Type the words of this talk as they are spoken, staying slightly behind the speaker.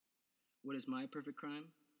What is my perfect crime?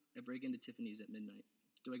 I break into Tiffany's at midnight.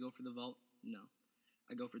 Do I go for the vault? No.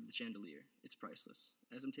 I go for the chandelier. It's priceless.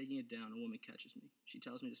 As I'm taking it down, a woman catches me. She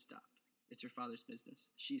tells me to stop. It's her father's business.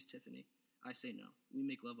 She's Tiffany. I say no. We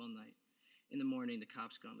make love all night. In the morning, the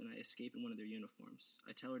cops come, and I escape in one of their uniforms.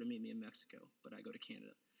 I tell her to meet me in Mexico, but I go to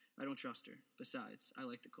Canada. I don't trust her. Besides, I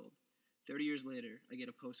like the cold. 30 years later, I get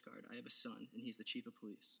a postcard. I have a son, and he's the chief of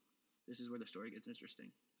police. This is where the story gets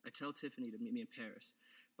interesting. I tell Tiffany to meet me in Paris,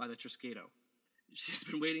 by the Trascado. She's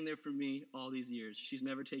been waiting there for me all these years. She's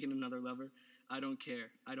never taken another lover. I don't care.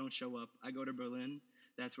 I don't show up. I go to Berlin.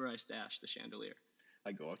 That's where I stash the chandelier.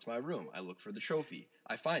 I go up to my room. I look for the trophy.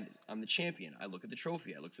 I find it. I'm the champion. I look at the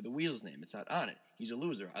trophy. I look for the Weasel's name. It's not on it. He's a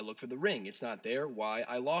loser. I look for the ring. It's not there. Why?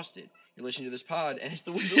 I lost it. You're listening to this pod, and it's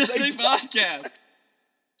the Weasel's Name Podcast.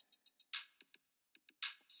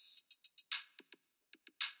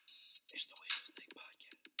 It's the Weasel's Name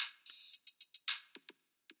Podcast.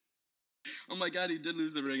 Oh my God, he did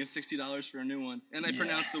lose the ring. It's $60 for a new one. And I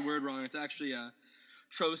pronounced the word wrong. It's actually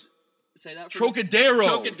say that for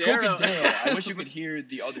Trocadero. I wish you could hear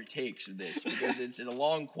the other takes of this because it's in a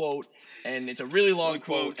long quote and it's a really long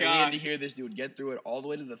quote. And we had to hear this dude get through it all the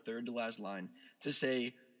way to the third to last line to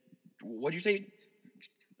say, what'd you say?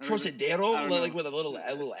 Trocadero? Like with a little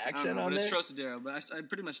accent on there? It's Trocadero, but I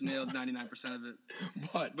pretty much nailed 99% of it.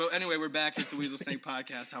 But anyway, we're back. It's the Weasel Snake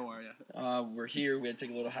Podcast. How are you? We're here. We had to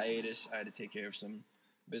take a little hiatus. I had to take care of some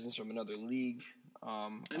business from another league.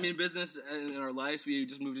 Business in our lives. We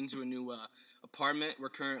just moved into a new apartment. We're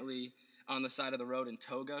currently on the side of the road in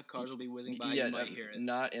Toga. Cars will be whizzing by. You might hear it.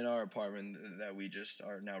 Not in our apartment that we just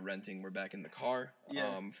are now renting. We're back in the car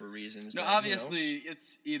for reasons. No, obviously,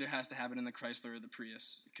 it's either has to happen in the Chrysler or the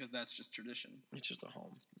Prius because that's just tradition. It's just a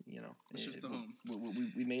home, It's just a home.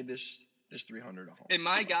 We made this 300 a home. And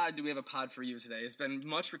my God, do we have a pod for you today? It's been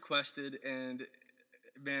much requested, and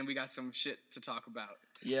man, we got some shit to talk about.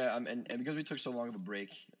 Yeah, and because we took so long of a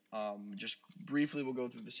break, just briefly we'll go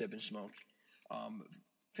through the sip and smoke.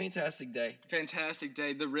 Fantastic day. Fantastic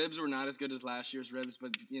day. The ribs were not as good as last year's ribs,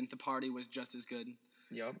 but the party was just as good.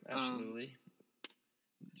 Yep, absolutely.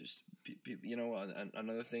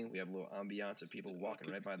 Another thing, we have a little ambiance of people walking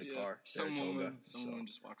right by the car. Someone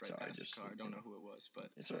just walked right past the car. I don't know who it was, but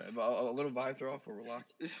it's all right. A little vibe throw off where we're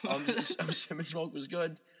locked. Sip and smoke was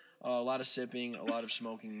good. A lot of sipping, a lot of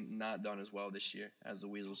smoking, not done as well this year, as the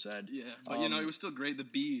Weasel said. Yeah, but it was still great. The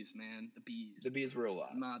bees, man, the bees. The bees were a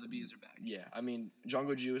lot. The bees are back. Yeah,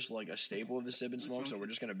 Jungle Juice, like a staple of the sip and smoke, so we're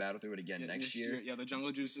just going to battle through it again next year. Yeah, the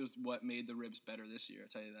Jungle Juice is what made the ribs better this year, I'll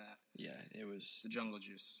tell you that. Yeah, it was... The Jungle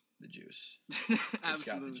Juice. The juice. Absolutely. It's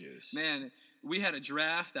got the juice. Man, we had a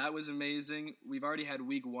draft. That was amazing. We've already had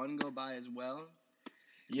week 1 go by as well.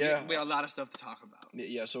 Yeah. We had a lot of stuff to talk about.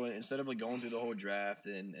 Yeah, so instead of going through the whole draft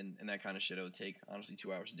and that kind of shit, it would take, honestly,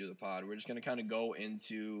 2 hours to do the pod. We're just going to kind of go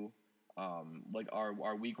into,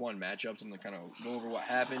 our week 1 matchups and kind of go over what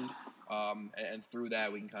happened. And through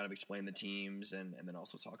that, we can kind of explain the teams and then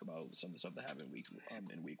also talk about some of the stuff that happened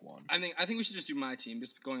in week 1. I think we should just do my team,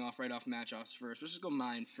 just going off right off matchups first. Let's just go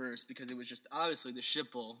mine first because it was just, obviously, the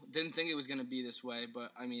shipple. Didn't think it was going to be this way,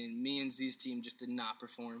 but, me and Z's team just did not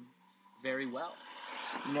perform very well.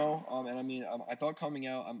 No, I thought coming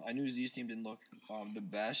out, I knew Z's team didn't look the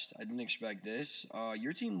best. I didn't expect this.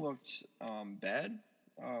 Your team looked bad,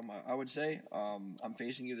 I would say. I'm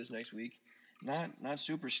facing you this next week. Not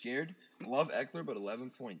super scared. Love Eckler, but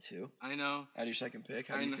 11.2. I know. At your second pick,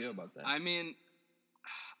 how do you feel about that?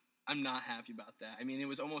 I'm not happy about that. It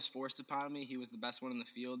was almost forced upon me. He was the best one in the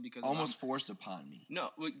field because forced upon me. No,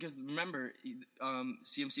 because remember,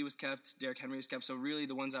 CMC was kept, Derrick Henry was kept. So really,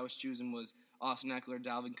 the ones I was choosing was Austin Eckler,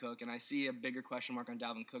 Dalvin Cook, and I see a bigger question mark on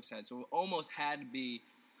Dalvin Cook's head. So it almost had to be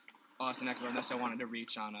Austin Eckler unless I wanted to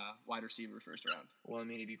reach on a wide receiver first round. Well,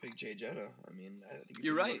 if you pick Jay Jetta, I think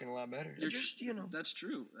you're right. Looking a lot better. That's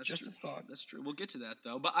true. That's just true. a thought. That's true. We'll get to that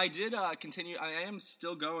though. But I did continue. I am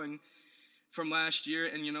still going from last year,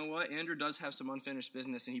 and you know what? Andrew does have some unfinished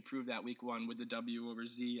business, and he proved that week 1 with the W over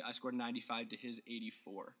Z. I scored 95 to his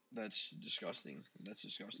 84. That's disgusting.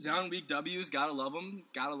 Down week W's, gotta love them.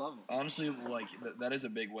 Honestly, that is a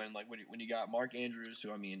big win. Like when you got Mark Andrews,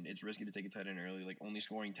 who it's risky to take a tight end early, only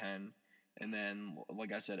scoring 10. And then,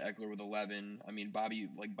 like I said, Eckler with 11.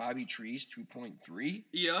 Bobby Trees, 2.3.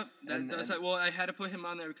 Yeah, well, I had to put him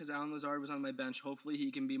on there because Allen Lazard was on my bench. Hopefully,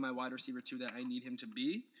 he can be my wide receiver 2 that I need him to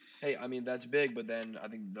be. Hey, that's big, but then I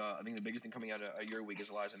think the biggest thing coming out of your week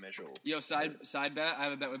is Elijah Mitchell. Yo, side bet. I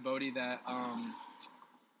have a bet with Bodie that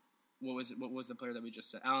what was the player that we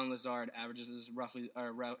just said? Allen Lazard averages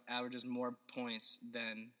more points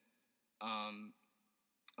than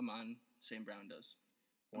Amon St. Brown does.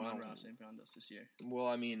 Amon-Ra St. Brown does this year. Well,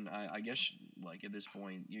 I mean, I guess like at this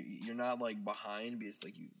point you're not like behind because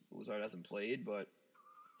like Lazard hasn't played, but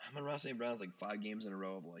Amon-Ra St. Brown's like 5 games in a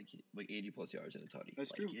row of like 80 plus yards in a tutty.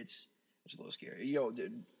 That's true. It's a little scary. Yo,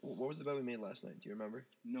 dude, what was the bet we made last night? Do you remember?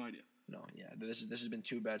 No idea. No, yeah. This has been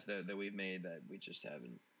 2 bets that we've made that we just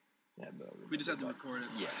haven't. We just have to record it.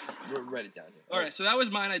 Yeah, write it down here. All right, so that was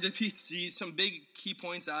mine. I did see some big key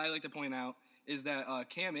points that I like to point out is that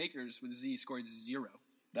Cam Akers with Z scored 0.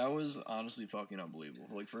 That was honestly fucking unbelievable.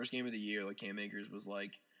 For like first game of the year, like Cam Akers was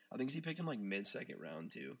like, I think he picked him like mid-second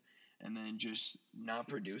round too, and then just not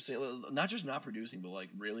producing, not just not producing, but like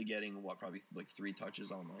really getting probably like 3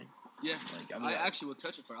 touches all night. Yeah, like, I actually will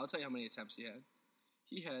touch it for. I'll tell you how many attempts he had.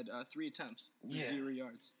 He had 3 attempts, 0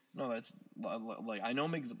 yards. No, that's like I know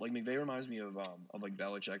McVay reminds me of like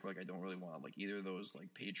Belichick. Like I don't really want like either of those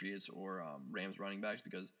like Patriots or Rams running backs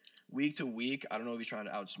because week to week I don't know if he's trying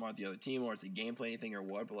to outsmart the other team or it's a game plan anything or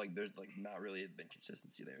what, but like there's like not really been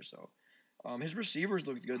consistency there. So his receivers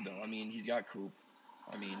looked good though. I mean he's got Coop.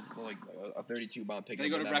 I mean like a 32-pound pick. They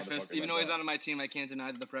go to breakfast. Even though he's not on my team, I can't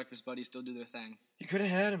deny that the breakfast buddies still do their thing. You could have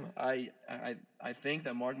had him. I think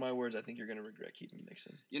that, mark my words, I think you're going to regret keeping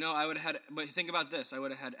Mixon. You know, I would have had, but think about this. I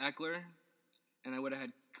would have had Eckler, and I would have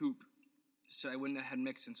had Coop. So I wouldn't have had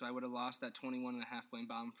Mixon, so I would have lost that 21.5-point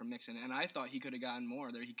bomb from Mixon. And I thought he could have gotten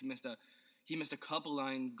more there. He missed a couple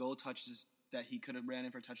line goal touches that he could have ran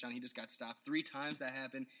in for a touchdown. He just got stopped. 3 times that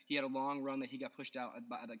happened. He had a long run that he got pushed out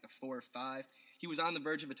at like the 4 or 5. He was on the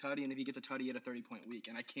verge of a tutty, and if he gets a tutty, he had a 30-point week.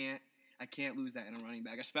 And I can't lose that in a running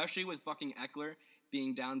back, especially with fucking Eckler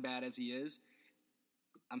being down bad as he is.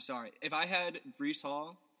 I'm sorry. If I had Breece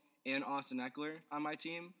Hall and Austin Eckler on my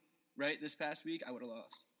team, right, this past week, I would have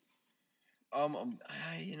lost.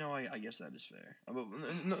 I guess that is fair.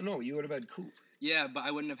 No, you would have had Coop. Yeah, but I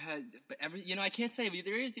wouldn't have had. But I can't say.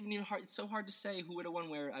 There is even hard. It's so hard to say who would have won.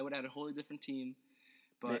 Where I would have had a wholly different team.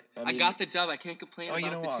 But I got the dub. I can't complain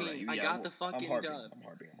about the team. Right. I got the fucking dub. I'm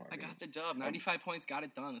harping. I got the dub. 95 points, got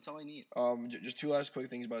it done. That's all I need. Just 2 last quick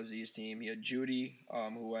things about Z's team. He had Judy,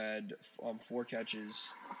 who had 4 catches,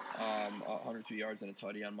 102 yards and a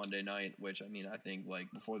tutty on Monday night. Which I mean, I think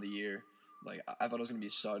like before the year, like I thought it was gonna be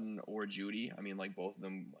Sutton or Judy. I mean, like both of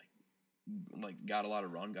them like got a lot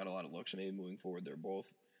of run, got a lot of looks. So maybe moving forward, they're both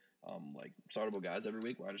like startable guys every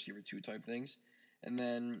week, wide receiver 2 type things. And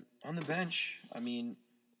then on the bench, I mean,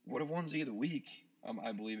 would have won Z of the week.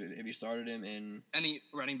 I believe if he started him in any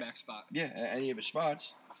running back spot. Yeah, any of his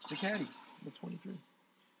spots. The caddy, the 23.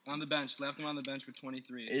 On the bench, left him on the bench with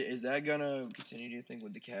 23. Is that gonna continue? Do you think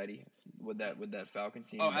with the caddy, with that Falcons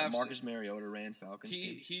team? Oh, absolutely. Marcus Mariota ran Falcons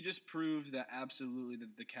team. He just proved that absolutely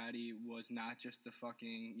the caddy was not just the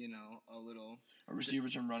fucking a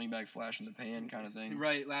receivers from running back flash in the pan kind of thing.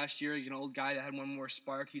 Right, last year, old guy that had one more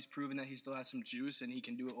spark. He's proven that he still has some juice and he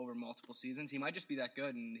can do it over multiple seasons. He might just be that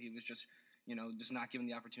good, and he was just not given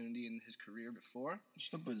the opportunity in his career before.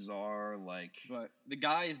 Just a bizarre, But the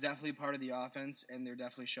guy is definitely part of the offense, and they're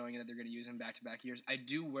definitely showing that they're going to use him back-to-back years. I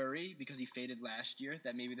do worry, because he faded last year,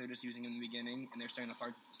 that maybe they're just using him in the beginning, and they're starting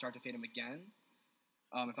to start to fade him again.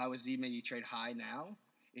 If I was Z, maybe trade high now,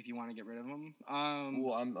 if you want to get rid of him.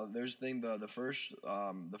 There's the thing, the first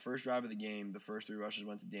drive of the game, the first 3 rushes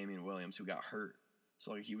went to Damian Williams, who got hurt.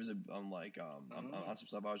 So he was on some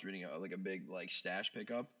stuff I was reading, a big stash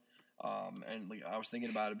pickup. And I was thinking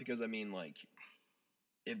about it because I mean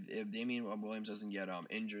if Damian Williams doesn't get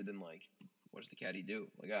injured, then what does the caddy do?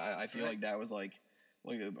 I feel like that was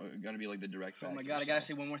gonna be the direct factor. Oh my god! I gotta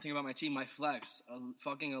say one more thing about my team. My flex,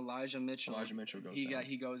 fucking Elijah Mitchell. Elijah Mitchell goes down.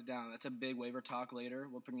 He goes down. That's a big waiver talk later.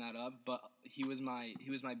 We'll bring that up. But he was my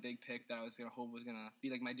big pick that I was gonna hope was gonna be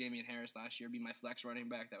like my Damian Harris last year, be my flex running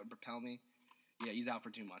back that would propel me. Yeah, he's out for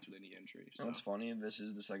 2 months with a knee injury. So. That's funny. This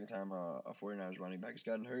is the second time a 49ers running back has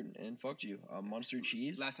gotten hurt and fucked you. Munster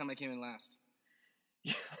Cheese. Last time I came in last.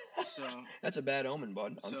 So that's a bad omen,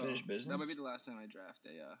 bud. Unfinished business. That might be the last time I draft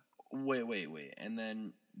a. Wait. And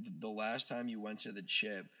then the last time you went to the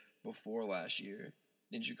chip before last year,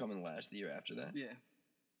 didn't you come in last the year after that? Yeah.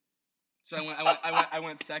 So I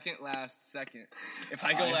went second. If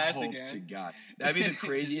I go last again, to God, that'd be the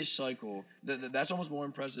craziest cycle. That's almost more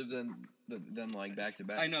impressive than back to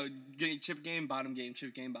back. I know, getting chip game, bottom game,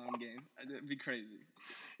 chip game, bottom game. It'd be crazy.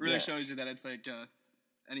 Really shows you that it's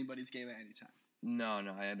anybody's game at any time. No,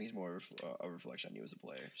 I think it's more a reflection on you as a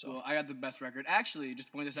player. So. Well, I got the best record. Actually, just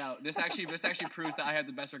to point this out, this actually proves that I had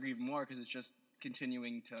the best record even more because it's just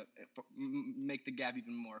continuing to make the gap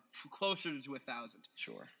even more closer to 1,000.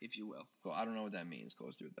 Sure, if you will. So I don't know what that means.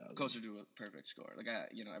 Closer to 1,000. Closer to a perfect score.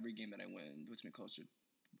 Every game that I win puts me closer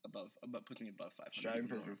puts me above 500.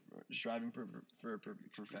 Striving for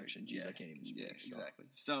perfection. Jeez, I can't even speak. Yeah, exactly.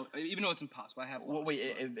 So even though it's impossible, I have. Well, wait,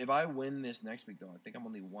 if I win this next week though, I think I'm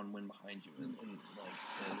only one win behind you.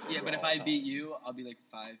 Yeah, but if I beat you, I'll be like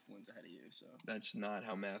 5 wins ahead of you. So that's not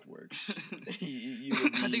how math works.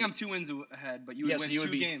 I think I'm 2 wins ahead, but you would win so you 2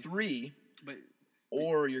 would be games. 3,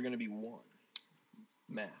 or you're gonna be 1.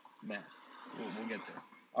 Math. We'll get there.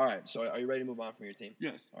 All right. So are you ready to move on from your team?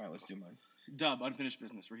 Yes. All right. Let's do mine. Dub, unfinished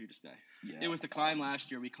business. We're here to stay. Yeah. It was the climb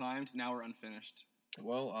last year. We climbed. Now we're unfinished.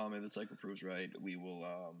 Well, if the cycle proves right, we will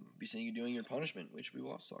be seeing you doing your punishment, which we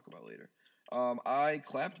will also talk about later. I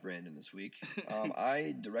clapped Brandon this week.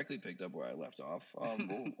 I directly picked up where I left off.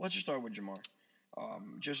 Let's just start with Jamar.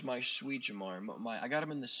 Just my sweet Jamar. I got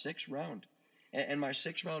him in the 6th round, and my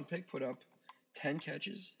 6th round pick put up 10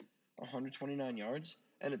 catches, 129 yards,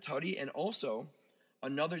 and a tutty, and also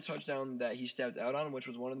another touchdown that he stepped out on, which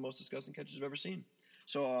was one of the most disgusting catches I've ever seen.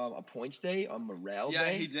 So a points day, a morale day. Yeah,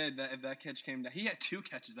 he did. If that catch came down, he had 2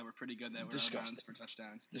 catches that were pretty good that were out of bounds for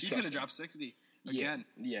touchdowns. Disgusting. He could have dropped 60 again.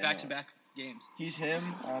 Back-to-back games. He's him.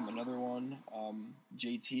 Another one.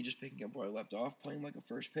 JT just picking up where I left off, playing like a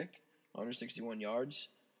first pick, 161 yards.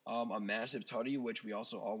 A massive tutty, which we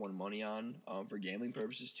also all won money on for gambling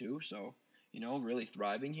purposes too. So, really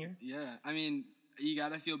thriving here. Yeah, I mean, you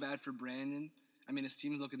gotta feel bad for Brandon. I mean, his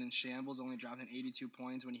team's looking in shambles, only dropping 82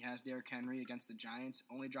 points when he has Derrick Henry against the Giants,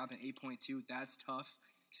 only dropping 8.2. That's tough.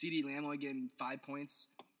 CeeDee Lamb only getting 5 points.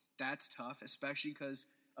 That's tough, especially because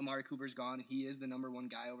Amari Cooper's gone. He is the number 1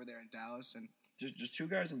 guy over there in Dallas. And just 2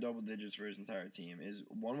 guys in double digits for his entire team.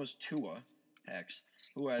 One was Tua Hex,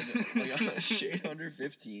 who had a shade under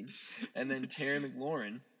 15, and then Terry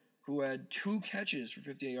McLaurin, who had 2 catches for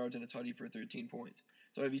 58 yards and a tutty for 13 points.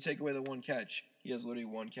 So if you take away the 1 catch, he has literally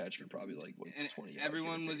 1 catch for probably 20 yards.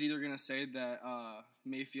 Everyone was either going to say that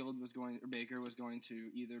Baker was going to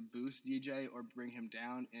either boost DJ or bring him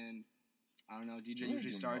down, and I don't know. DJ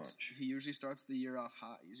usually starts. He usually starts the year off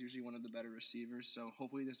hot. He's usually one of the better receivers. So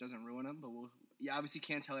hopefully this doesn't ruin him. But you obviously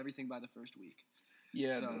can't tell everything by the first week.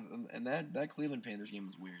 Yeah, and that Cleveland Panthers game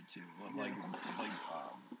was weird too.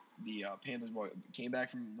 The Panthers came back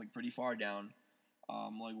from pretty far down.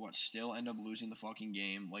 Still end up losing the fucking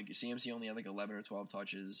game. CMC only had 11 or 12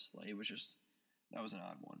 touches. It was just, that was an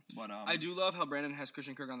odd one. But I do love how Brandon has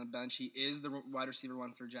Christian Kirk on the bench. He is the wide receiver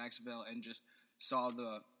 1 for Jacksonville, and just saw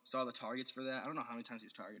the targets for that. I don't know how many times he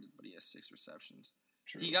was targeted, but he has 6 receptions.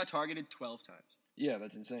 True. He got targeted 12 times. Yeah,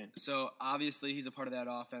 that's insane. So obviously he's a part of that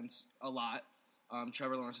offense a lot.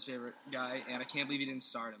 Trevor Lawrence's favorite guy, and I can't believe he didn't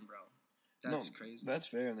start him, bro. That's crazy. That's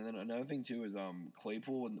fair. And then another thing too is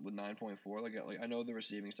Claypool with 9.4. I know the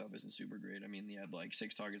receiving stuff isn't super great. I mean, he had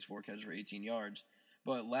 6 targets, 4 catches for 18 yards.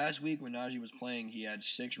 But last week when Najee was playing, he had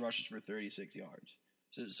 6 rushes for 36 yards.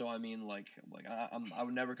 So I mean, I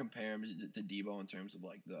would never compare him to Debo in terms of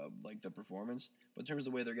the performance. But in terms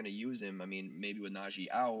of the way they're going to use him, I mean, maybe with Najee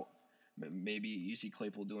out, maybe you see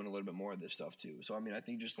Claypool doing a little bit more of this stuff too. So I mean, I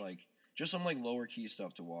think just some lower key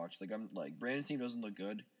stuff to watch. Brandon's team doesn't look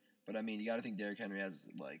good. But, I mean, you got to think Derrick Henry has,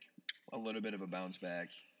 a little bit of a bounce back.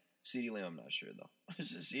 CeeDee Lamb, I'm not sure, though.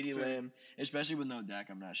 CeeDee Lamb, especially with no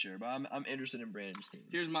Dak, I'm not sure. But I'm interested in Brandon's team.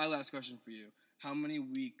 Here's my last question for you. How many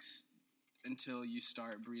weeks until you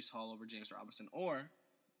start Breece Hall over James Robinson? Or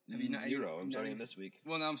have you not... 0. I'm starting him this week.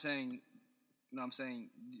 Well,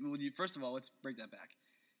 first of all, let's break that back.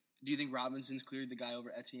 Do you think Robinson's cleared the guy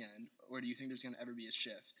over Etienne? Or do you think there's going to ever be a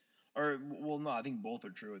shift? No, I think both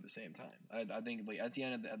are true at the same time. I think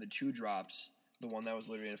Etienne had the 2 drops, the one that was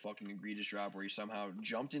literally a fucking egregious drop where he somehow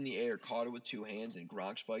jumped in the air, caught it with 2 hands, and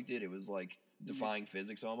Gronk spiked it. It was defying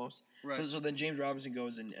physics almost. Right. So then James Robinson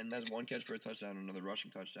goes and has 1 catch for a touchdown, another rushing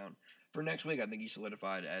touchdown. For next week, I think he's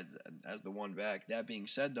solidified as the 1 back. That being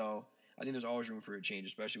said, though, I think there's always room for a change,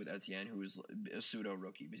 especially with Etienne, who is a pseudo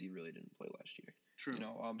rookie because he really didn't play last year. True.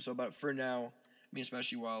 But for now. I mean,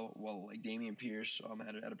 especially while Dameon Pierce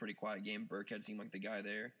had a pretty quiet game. Burkhead seemed like the guy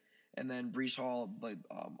there, and then Breece Hall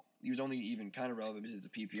he was only even kind of relevant because it's a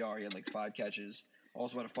PPR. He had 5 catches,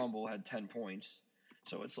 also had a fumble, had 10 points.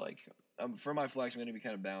 So it's for my flex, I'm going to be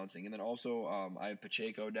kind of balancing. And then also I have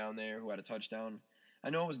Pacheco down there who had a touchdown. I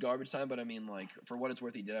know it was garbage time, but I mean for what it's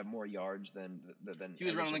worth, he did have more yards than he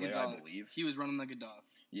was running like a dog. I believe He was running like a dog.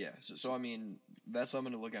 Yeah, so I mean, that's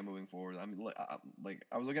something to look at moving forward. I mean,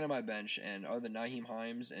 I was looking at my bench, and other than Nyheim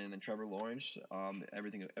Hines and then Trevor Lawrence,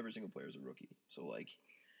 every single player is a rookie. So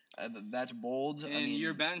that's bold. And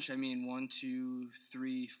your bench, 1, 2,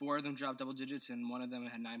 3, 4 of them dropped double digits, and one of them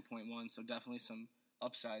had 9.1. So definitely some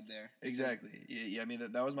upside there. Exactly. Yeah. I mean,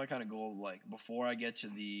 that was my kind of goal. Like before I get to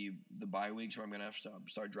the bye weeks where I'm gonna have to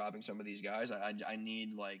start dropping some of these guys, I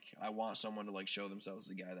need I want someone to show themselves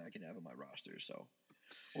the guy that I can have on my roster. So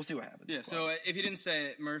we'll see what happens. Yeah. So if you didn't say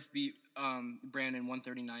it, Murph beat Brandon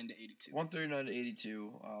 139 to 82. 139 to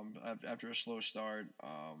 82. After a slow start,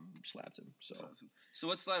 slapped him. So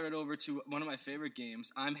let's slide right over to one of my favorite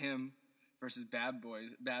games. I'm him versus Babs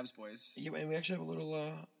Boys. Yeah, and we actually have a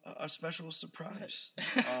little a special surprise.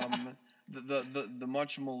 The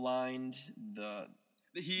much maligned, the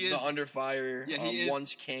under fire,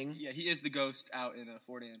 once king. Yeah, he is the ghost out in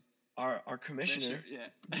Fort Anne. Our commissioner,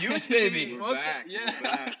 Buse baby. We're back. Yeah. We're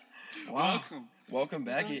back. Wow. Welcome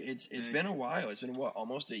back. It's been a while. It's been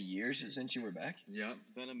almost a year since you were back. Yep,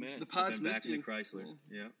 been a minute. The pod's been back missed in the Chrysler.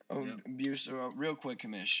 Yeah. Oh, Buse, real quick,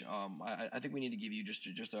 Commish. I think we need to give you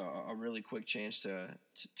just a really quick chance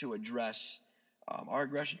to address our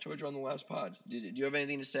aggression towards you on the last pod. Do you have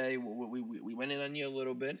anything to say? We went in on you a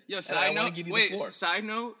little bit. Yo, side note. Give you the floor. Side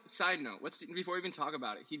note. Before we even talk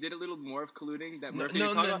about it, he did a little more of colluding that Murphy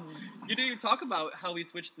didn't talk about. You didn't even talk about how he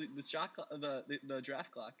switched the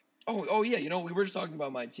draft clock. Oh yeah. We were just talking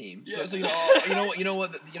about my team. Yeah. So you know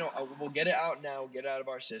what? We'll get it out now. Get it out of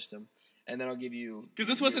our system. And then I'll give you because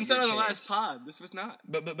this wasn't said on the last pod. This was not.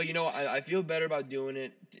 But I feel better about doing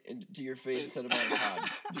it to your face instead of on the pod.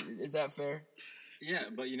 Is that fair? Yeah,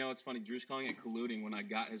 but it's funny. Drew's calling it colluding when I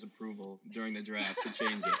got his approval during the draft to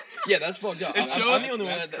change it. Yeah, that's fucked up. I'm the only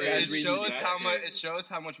one that has reason to do that. It shows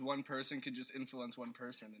how much one person could just influence one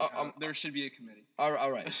person. There should be a committee. All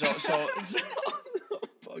right. So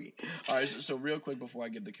all right. So real quick before I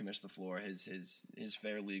give the commish the floor, his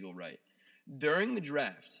fair legal right during the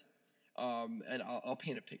draft. And I'll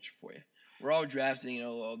paint a picture for you. We're all drafting,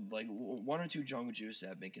 one or two jungle juice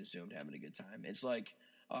have been consumed, having a good time. It's like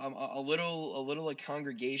a little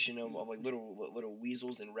congregation of little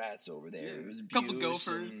weasels and rats over there. Yeah. It was a couple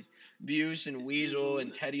gophers, Buse and Weasel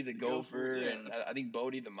and Teddy the gopher, and I think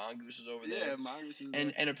Bodie the mongoose was over there. Yeah, mongoose was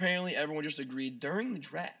and apparently everyone just agreed during the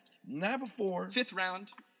draft, not before. 5th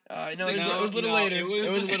round. No, it was a little later. It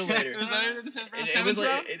was a little later. It was later than the 5th round.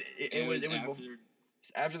 It was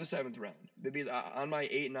after the 7th round, because on my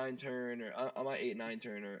 8-9 turn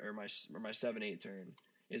or my 7-8 turn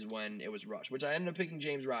is when it was rush, which I ended up picking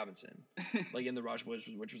James Robinson, in the rush,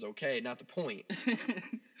 which was okay, not the point.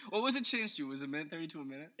 What was it changed to? Was it 1:30 to a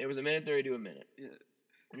minute? It was 1:30 to a minute. Yeah.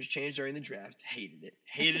 It was changed during the draft. Hated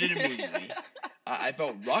it immediately. I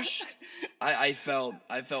felt rushed. I felt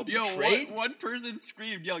betrayed. One person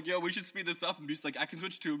screamed, yo, we should speed this up. And Beast's like, I can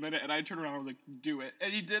switch to a minute. And I turned around and I was like, do it.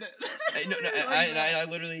 And he did it. I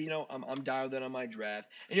literally, I'm dialed in on my draft.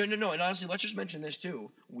 And and honestly, let's just mention this too,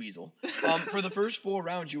 Weasel. For the first 4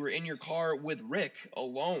 rounds, you were in your car with Rick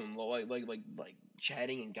alone, like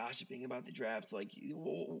chatting and gossiping about the draft.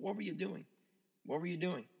 What were you doing?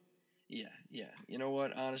 Yeah. You know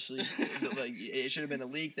what? Honestly, it should have been a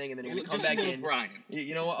league thing, and then you're gonna come back in. Brian.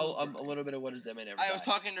 You know what? A little bit of what is that man ever. I was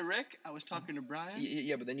talking to Rick. I was talking to Brian.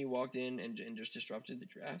 Yeah, but then you walked in and just disrupted the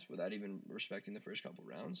draft without even respecting the first couple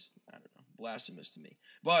rounds. I don't know, blasphemous to me.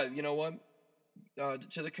 But you know what?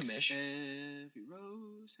 To the commish. Every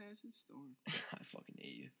rose has its thorn. I fucking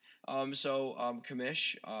hate you.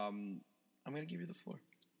 Commish. I'm gonna give you the floor.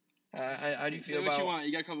 How do you feel about... Say what you want.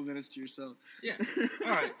 You got a couple minutes to yourself. Yeah.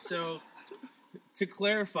 All right. So, to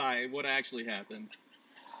clarify what actually happened,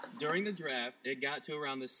 during the draft, it got to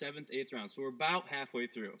around the 7th, 8th round. So, we're about halfway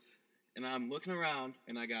through. And I'm looking around,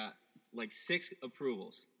 and I got, 6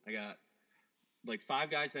 approvals. I got, 5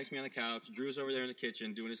 guys next to me on the couch. Drew's over there in the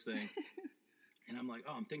kitchen doing his thing. And I'm like,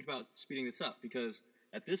 I'm thinking about speeding this up. Because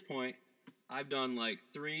at this point, I've done,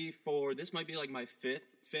 3, 4... This might be, my 5th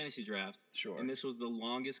fantasy draft. Sure. And this was the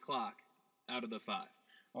longest clock out of the 5.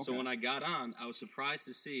 Okay. So when I got on, I was surprised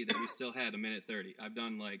to see that we still had 1:30. I've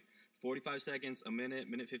done 45 seconds, a minute,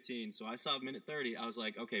 1:15. So I saw 1:30. I was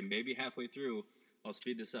like, okay, maybe halfway through, I'll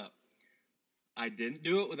speed this up. I didn't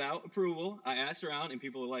do it without approval. I asked around, and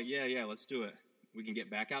people were like, yeah, let's do it. We can get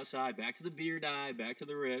back outside, back to the beer dye, back to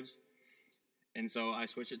the ribs. And so I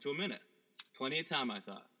switched it to a minute. Plenty of time, I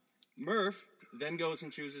thought. Murph then goes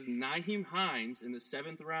and chooses Nyheim Hines in the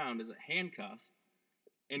 7th round as a handcuff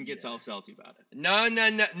and gets all salty about it.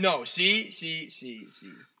 No. See.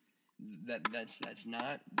 That's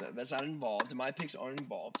not involved. My picks aren't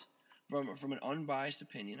involved. From an unbiased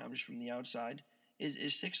opinion, I'm just from the outside.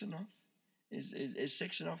 Is 6 enough? Is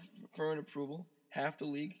 6 enough for an approval? Half the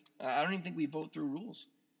league? I don't even think we vote through rules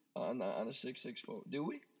on a 6-6 vote. Do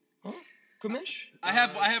we? Huh? Commish? I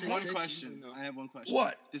have one question. No. I have one question.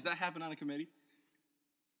 What? Does that happen on a committee?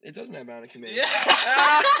 It doesn't happen on a committee. Yeah.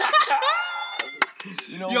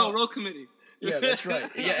 You know Yo, what? roll committee. Yeah, that's right.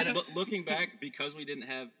 Yeah, and Looking back, because we didn't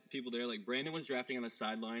have people there, like Brandon was drafting on the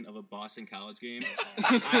sideline of a Boston College game.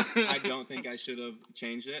 I don't think I should have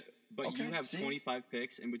changed it. But Okay, you have see? 25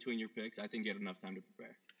 picks in between your picks. I think you had enough time to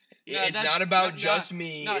prepare. it's not about just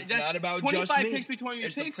me. No, it's that's not about 25 just me. picks between your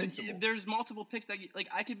It's the picks. principle. There's multiple picks that like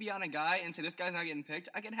I could be on a guy and say this guy's not getting picked.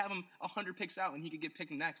 I could have him 100 picks out and he could get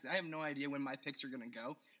picked next. I have no idea when my picks are gonna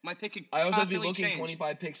go. My pick could I also have to be constantly looking change.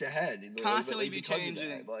 25 picks ahead. Constantly be because of changing.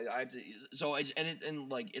 that. Like, I have to, so it's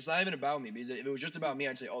like it's not even about me because if it was just about me,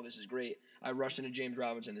 I'd say, oh, this is great. I rushed into James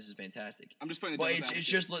Robinson. This is fantastic. I'm just putting. But it's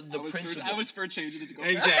just like, the principle. I was for changing it to go.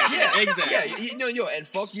 Exactly. Yeah, Exactly. Yeah, yo, and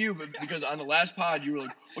fuck you because on the last pod you were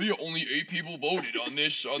like, oh yeah, only 8 people voted on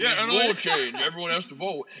this rule change. Everyone has to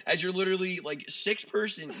vote. As you're literally like 6th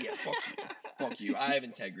person. Yeah, fuck you. Fuck you. I have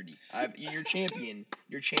integrity. You're champion.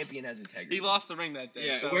 Your champion has integrity. He lost the ring that day.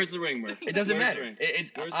 Yeah, so. where's the ring, Murph? It doesn't Where's matter. the ring?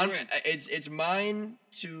 It's Where's the ring? it's mine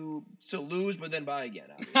to lose, but then buy again.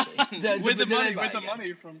 Obviously, with the Then money, buy with the again.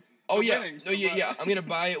 money from. Oh the yeah, winnings. yeah. I'm gonna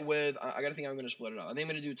buy it with. I gotta think. I'm gonna split it up. I think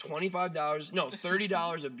I'm gonna do $25. No,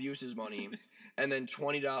 $30 of Buse's money, and then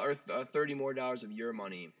 $20 or $30 more of your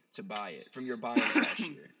money to buy it from your buying last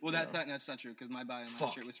year. Well, that's not true because my buy-in Fuck.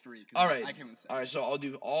 last year was free. All right. I came in second. All right, so I'll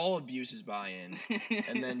do all of Buse's buy-in,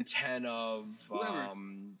 and then 10 of Whoever.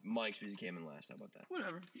 Mike's because he came in last. How about that?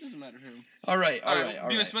 Whatever. It doesn't matter who. All right.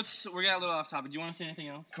 Buse, we're getting a little off topic. Do you want to say anything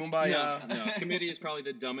else? Kumbaya. No, committee is probably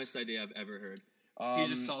the dumbest idea I've ever heard. He's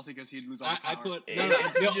just salty because he'd lose all the I power. put Yeah,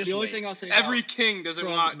 the only wait. thing I'll say. Every king doesn't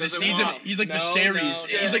want. The Doesn't seeds want. of, he's like No, Viserys. no,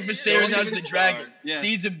 He's like no. Viserys Don't as even the dragon. start. Yeah.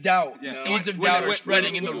 Seeds of doubt. Yeah. Seeds of doubt are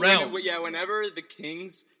spreading in the realm. Whenever the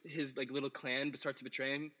king's his like little clan starts to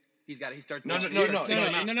betray him, he starts. No.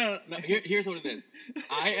 Here's what it is.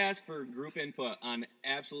 I ask for group input on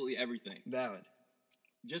absolutely everything. Valid.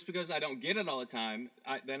 Just because I don't get it all the time,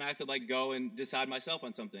 then I have to like go and decide myself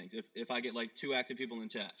on some things. If I get like 2 active people in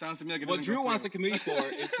chat. Sounds to me like it What doesn't go Drew wants a through. committee for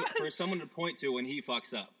is for someone to point to when he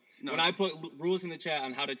fucks up. No. When I put rules in the chat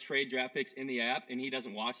on how to trade draft picks in the app, and he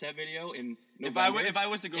doesn't watch that video in If November, I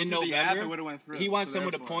was to go in through the app, November, it would have went through. he wants so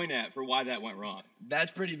someone to therefore- point at for why that went wrong.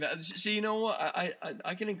 That's pretty bad. See, you know what?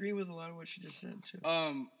 I can agree with a lot of what she just said too.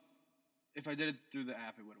 If I did it through the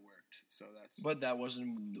app, it would have worked. So that's. But that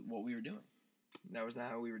wasn't what we were doing. That was not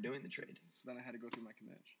how we were doing the trade. So then I had to go through my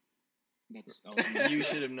command. That's You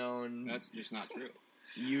should have known. That's just not true.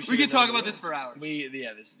 We could talk about this for hours.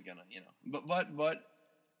 This is gonna, but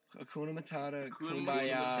Hakuna Matata,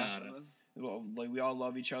 Kumbaya. Matata. Well, like we all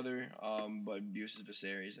love each other, but Buse is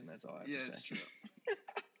Viserys, and that's all I have Yeah, to say. it's true.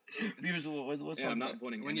 Buse, let's Yeah, talk I'm not about-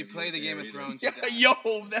 pointing. When any you of play this the Game area of either. Thrones, Yeah,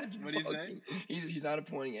 yo, that's What'd he say? fucking- He's not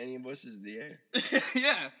appointing any of us as the heir.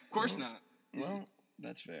 Yeah, of course not. Well,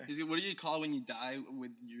 that's fair. What do you call when you die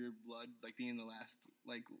with your blood, like being the last,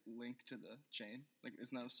 like link to the chain? Like,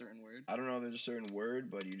 it's not a certain word. I don't know if there's a certain word,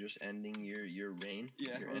 but you're just ending your reign.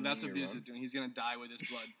 Yeah, You're well, ending that's what your Buse run. is doing. He's gonna die with his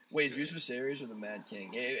blood. Wait, is Buse Viserys or the Mad King?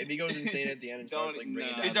 If he goes insane at the end and starts like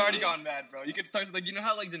bringing down He's the already king. gone mad, bro. You could start like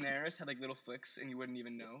how like Daenerys had like little flicks and you wouldn't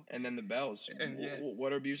even know. And then the bells. And, yeah.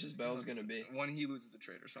 What are Buse's bells gonna be When he loses a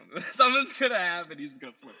trade or something. Something's gonna happen. He's just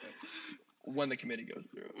gonna flip it. when the committee goes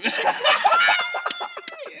through?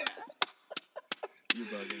 You're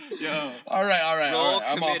bugging. Yo. All right. Roll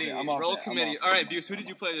I'm off committee. it. I'm off Roll it. I'm committee. off it. All right, I'm Buse. off Who it. did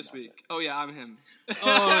you I'm play off this it. week? Oh yeah, I'm him.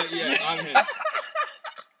 Oh yeah, I'm him.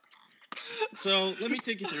 So let me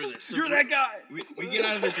take you through this. So You're that guy. We get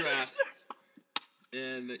out of the draft,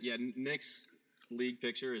 and yeah, Nick's league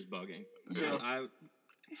picture is bugging. Yeah.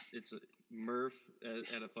 It's a Murph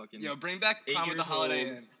at a fucking Yo, bring back 8 Prom with the years Holiday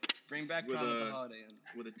old Inn. Bring back with Prom with a- the Holiday Inn.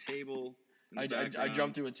 with a table. in the I background.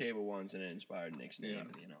 jumped through a table once and it inspired Nick's name.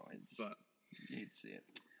 Yeah. You know, it's, But you hate to see it.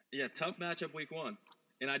 yeah, tough matchup week 1,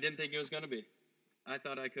 and I didn't think it was gonna be. I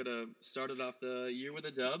thought I could have started off the year with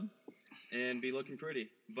a dub and be looking pretty,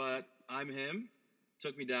 but I'm him.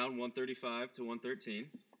 Took me down 135 to 113.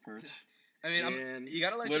 Hurts. I mean, And you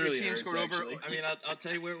gotta let your literally team hurts, score over. actually. I mean, I'll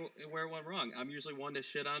tell you where it went wrong. I'm usually one to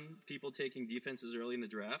shit on people taking defenses early in the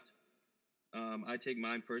draft. I take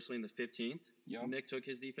mine personally in the 15th. Yep. Nick took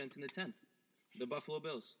his defense in the 10th. The Buffalo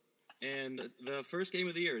Bills. And the first game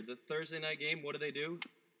of the year, the Thursday night game, what do?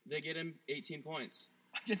 They get him 18 points.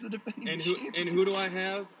 Against the defending And champion. who do I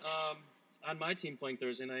have on my team playing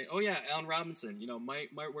Thursday night? Oh yeah, Allen Robinson. You know, might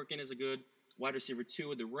work in as a good wide receiver 2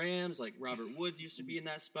 with the Rams. Like Robert Woods used to be in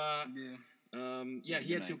that spot. Yeah. He had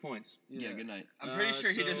Good 2 night. points. Yeah, good night. I'm pretty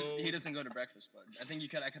sure so- he doesn't go to breakfast, but I think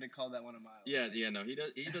I could have called that one a mile. Yeah, no, he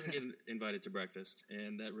doesn't get invited to breakfast,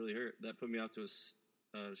 and that really hurt. That put me off to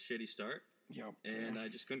a shitty start, Yep. and I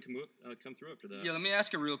just couldn't come through after that. Yeah, let me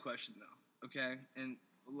ask a real question though, okay? And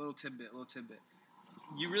a little tidbit.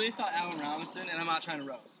 You really thought Allen Robinson, and I'm not trying to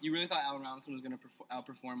roast. You really thought Allen Robinson was going to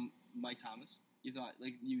outperform Mike Thomas? You thought,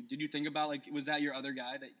 did you think about, was that your other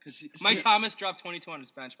guy? Because Mike Thomas dropped 22 on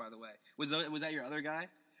his bench, by the way. Was that your other guy?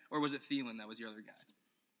 Or was it Thielen that was your other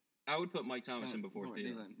guy? I would put Mike Thomas in before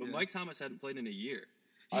Thielen. But Mike Thomas hadn't played in a year.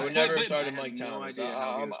 I would never have started Mike Thomas. No idea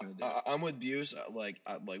how he was going to do it. I'm with Buse.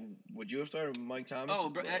 Would you have started Mike Thomas? Oh,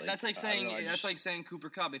 bro, that's like saying Cooper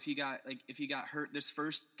Kupp if he got hurt this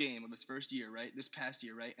first game of his first year, right? This past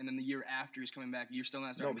year, right? And then the year after he's coming back, you're still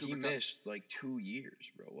not starting. No, but Cooper he missed 2 years,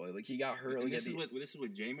 bro. He got hurt. This is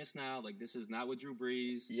with Jameis now. This is not with Drew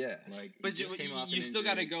Brees. Yeah. But you still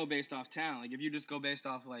got to go based off talent. If you just go based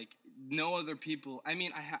off no other people, I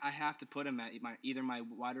mean, I have to put him at either my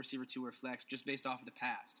wide receiver 2 or flex just based off of the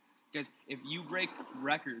past. Because if you break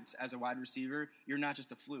records as a wide receiver, you're not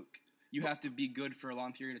just a fluke. You have to be good for a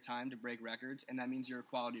long period of time to break records, and that means you're a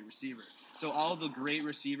quality receiver. So all the great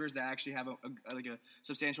receivers that actually have a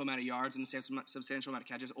substantial amount of yards and a substantial amount of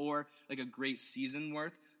catches, or a great season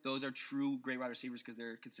worth, those are true great wide receivers because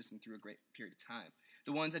they're consistent through a great period of time.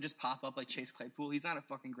 The ones that just pop up like Chase Claypool, he's not a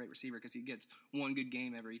fucking great receiver because he gets one good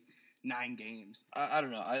game every 9 games. I don't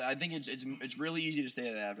know. I think it's really easy to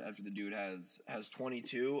say that after the dude has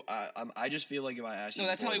 22. I just feel like if I asked you,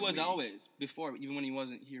 that's how he was always before, even when he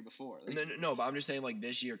wasn't here before. No, but I'm just saying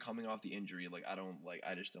this year coming off the injury,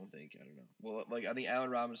 I just don't think, I don't know. Well, I think Allen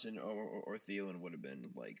Robinson or Thielen would have been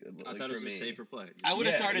I thought it was a safer play. I would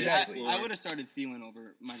have started. Exactly. I would have started Thielen over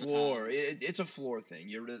Michael floor. It's a floor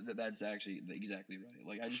thing. That's actually exactly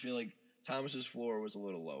right. I just feel like Thomas's floor was a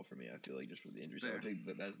little low for me. I feel just with the injury. So I think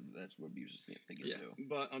that's what Buse is thinking too.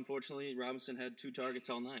 But unfortunately, Robinson had 2 targets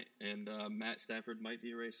all night, and Matt Stafford might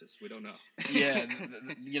be a racist. We don't know. Yeah,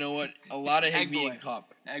 you know what? A lot of Higbee and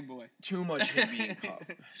Kupp. Egg boy. Too much Higbee and Kupp.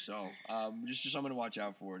 So just something to watch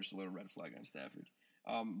out for. Just a little red flag on Stafford.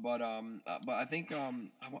 But I think I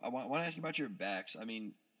want to ask you about your backs. I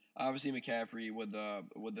mean, obviously McCaffrey with the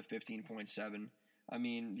 15.7. I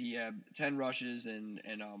mean, he had 10 rushes and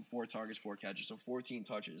 4 targets, 4 catches, so 14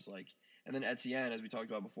 touches. And then Etienne, as we talked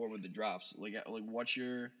about before, with the drops. What's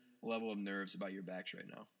your level of nerves about your backs right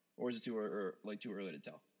now, or is it too early to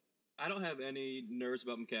tell? I don't have any nerves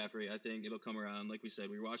about McCaffrey. I think it'll come around. Like we said,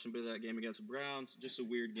 we watched him play that game against the Browns. Just a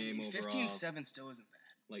weird game overall. 15-7 still isn't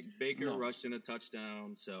bad. Baker rushed in a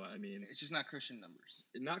touchdown, so I mean, it's just not Christian numbers.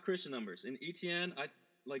 Not Christian numbers. And Etienne,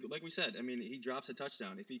 Like we said, I mean, he drops a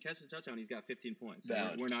touchdown. If he catches a touchdown, he's got 15 points.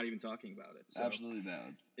 We're not even talking about it. So absolutely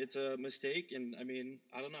valid. It's a mistake, and I mean,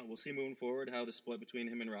 I don't know. We'll see moving forward how the split between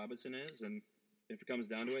him and Robinson is, and if it comes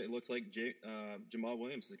down to it, it looks like Jamal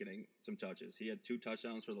Williams is getting some touches. He had 2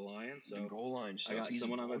 touchdowns for the Lions, so the goal line stuff. I got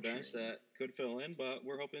someone on my bench that could fill in, but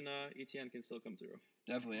we're hoping Etienne can still come through.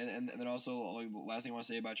 Definitely, and then also, last thing I want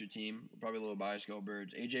to say about your team, probably a little biased, go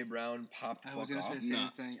Birds. A.J. Brown popped the fuck off. I was going to say the same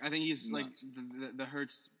thing. I think he's the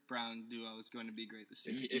Hurts Brown duo is going to be great this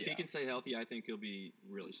year. If he can stay healthy, I think he'll be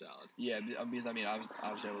really solid. Yeah, because I mean,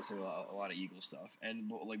 obviously I listen to a lot of Eagles stuff,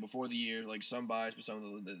 and before the year, some bias, but some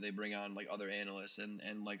of they bring on other analysts, and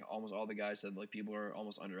almost all the guys said people are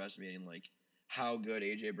almost underestimating how good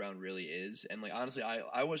A.J. Brown really is, and honestly,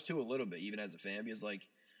 I was too a little bit, even as a fan, because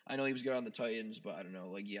I know he was good on the Titans, but I don't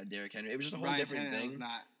know, Derrick Henry. It was just a whole different thing.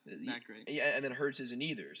 Not great. Yeah, and then Hurts isn't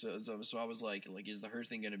either. So I was like, is the Hurts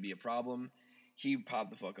thing going to be a problem? He popped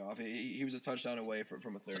the fuck off. He was a touchdown away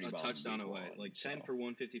from a 30 ball. A touchdown away. 10 for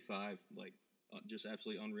 155, just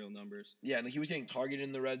absolutely unreal numbers. Yeah, and he was getting targeted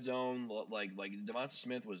in the red zone. Devonta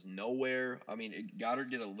Smith was nowhere. I mean, Goddard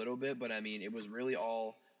did a little bit, but I mean, it was really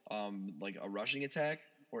all a rushing attack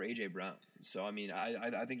or A.J. Brown. So, I mean,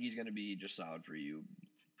 I think he's going to be just solid for you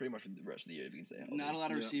pretty much for the rest of the year if you can stay healthy. Not a lot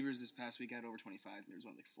of receivers this past week had over 25. There's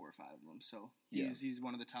only 4 or 5 of them. So, he's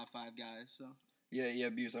one of the top 5 guys. So. Yeah,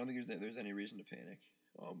 Buse. I don't think there's any reason to panic.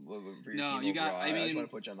 For your no, team you got. overall. I just want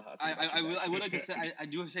to put you on the hot seat. I would like to say. I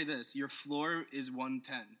do have to say this. Your floor is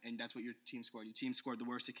 110, and that's what your team scored. Your team scored the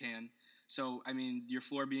worst it can. So I mean, your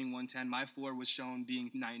floor being 110, my floor was shown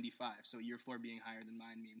being 95. So your floor being higher than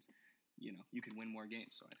mine means, you can win more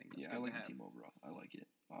games. So I think that's I like the team overall. I like it.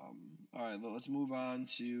 All right, let's move on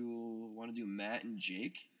to. Want to do Matt and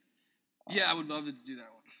Jake? Yeah, I would love to do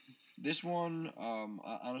that one. This one,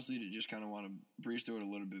 honestly, to just kind of want to breeze through it a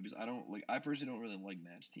little bit because I personally don't really like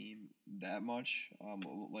Matt's team that much.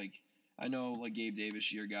 I know Gabe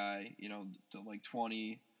Davis, your guy, to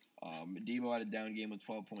 20. Debo had a down game with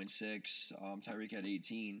 12.6. Tyreek had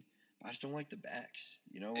 18. I just don't like the backs,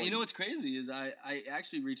 And what's crazy is I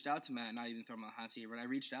actually reached out to Matt, not even throw him on the hot seat, but I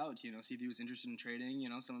reached out to, see if he was interested in trading,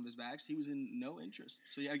 some of his backs. He was in no interest.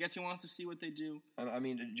 So I guess he wants to see what they do. I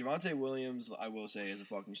mean, Javonte Williams, I will say, is a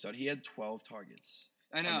fucking stud. He had 12 targets.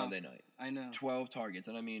 I know. on Monday night. I know. 12 targets.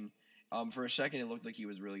 And I mean, for a second, it looked like he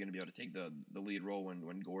was really going to be able to take the lead role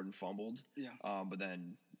when Gordon fumbled. Yeah. But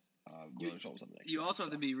then Williams was on the next You drive, also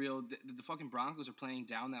have so. to be real. The fucking Broncos are playing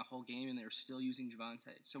down that whole game, and they're still using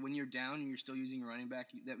Javonte. So when you're down and you're still using your running back,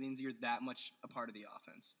 that means you're that much a part of the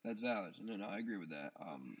offense. That's valid. No, I agree with that.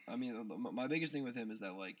 I mean, my biggest thing with him is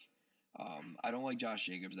that, like, I don't like Josh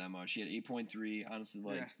Jacobs that much. He had 8.3. Honestly,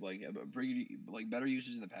 like a pretty better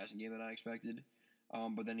usage in the passing game than I expected.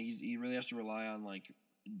 But then he really has to rely on like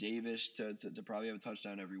Davis to probably have a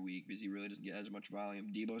touchdown every week because he really doesn't get as much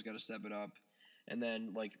volume. Debo's got to step it up, and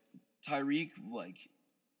then like Tyreek, like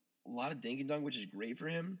a lot of dink and dunk, which is great for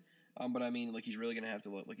him. But I mean, like he's really gonna have to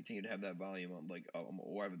like continue to have that volume on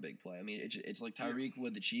or have a big play. I mean, it's like Tyreek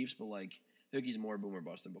with the Chiefs, but like. I think he's more boom or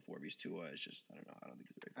bust than before. Because Tua is just, I don't know. I don't think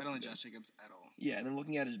he's very. I don't like Josh Jacobs at all. Yeah, and then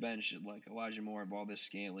looking at his bench, like Elijah Moore, of all this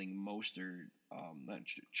scaling, Mostert,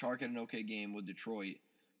 Chark had an okay game with Detroit,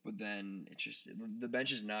 but then it's just the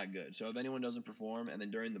bench is not good. So if anyone doesn't perform, and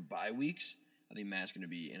then during the bye weeks, I think Matt's going to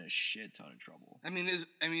be in a shit ton of trouble. I mean,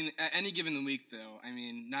 at any given week though, I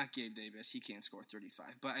mean, not Gabe Davis, he can't score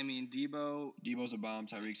 35, but I mean, Debo's a bomb,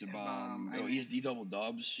 Tyreek's a bomb. I mean, he has D double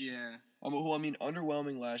dubs. Yeah. Who I mean,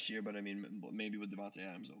 underwhelming last year, but I mean, maybe with Devontae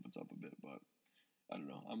Adams opens up a bit, but I don't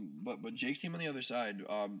know. But Jake's team on the other side,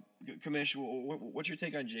 Kamish, what's your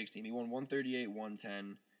take on Jake's team? He won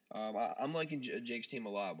 138-110. I'm liking Jake's team a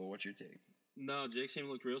lot, but what's your take? No, Jake's team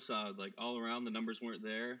looked real solid. Like all around, the numbers weren't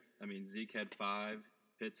there. I mean, Zeke had 5,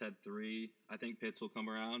 Pitts had 3. I think Pitts will come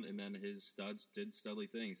around, and then his studs did studly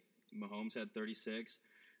things. Mahomes had 36.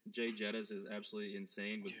 Jay Jettis is absolutely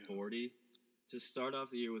insane with 40. To start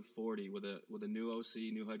off the year with 40, with a new OC,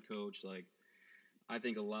 new head coach, like I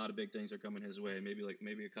think a lot of big things are coming his way. Maybe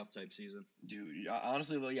a cup type season. Dude,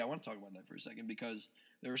 honestly, I want to talk about that for a second because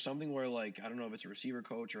there was something where like I don't know if it's a receiver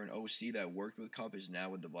coach or an OC that worked with Cup is now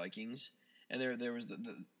with the Vikings, and there was the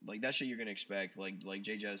like that shit you're gonna expect like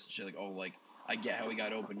Jay Jettis shit like I get how he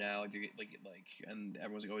got open now and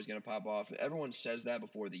everyone's like always gonna pop off. Everyone says that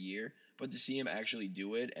before the year. But to see him actually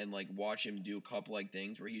do it and like watch him do Cup-like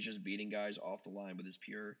things where he's just beating guys off the line with his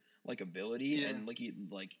pure like ability and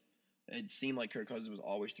it seemed like Kirk Cousins was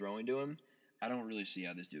always throwing to him. I don't really see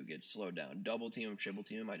how this dude gets slowed down. Double team him, triple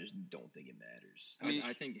team him. I just don't think it matters.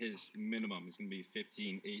 I think his minimum is going to be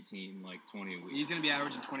 15, 18, like 20 a week. He's going to be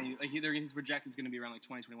averaging 20. Like his projected is going to be around like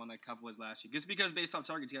 20, 21 like Cup was last year. Just because based off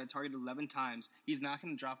targets, he got targeted 11 times. He's not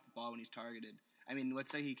going to drop the ball when he's targeted. I mean,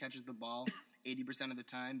 let's say he catches the ball 80% of the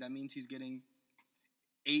time. That means he's getting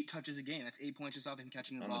 8 touches a game. That's 8 points just off him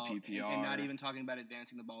catching the ball. On the PPR. And not even talking about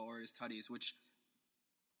advancing the ball or his tutties, which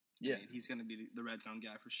yeah, I mean, he's going to be the red zone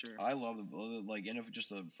guy for sure. I love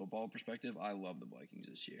just a football perspective, I love the Vikings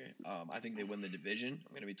this year. I think they win the division.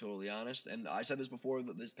 I'm going to be totally honest. And I said this before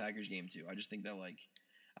this Packers game too. I just think that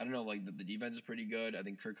I don't know, the defense is pretty good. I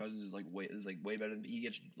think Kirk Cousins is way better than he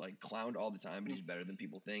gets clowned all the time, but he's better than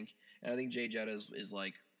people think. And I think Jay Jetta is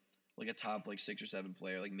like a top 6 or 7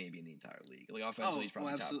 player, maybe in the entire league. Offensively, he's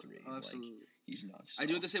probably top 3. Absolutely. He's nuts. So. I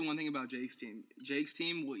do have to say one thing about Jake's team. Jake's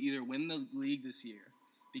team will either win the league this year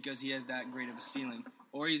because he has that great of a ceiling,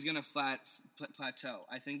 or he's gonna plateau.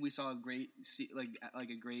 I think we saw a great a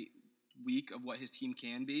great week of what his team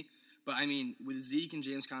can be. But I mean, with Zeke and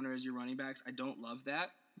James Conner as your running backs, I don't love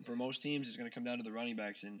that. For most teams, it's going to come down to the running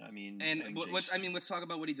backs, and let's talk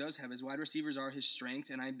about what he does have. His wide receivers are his strength,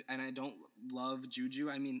 and I don't love Juju.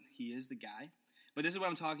 I mean, he is the guy, but this is what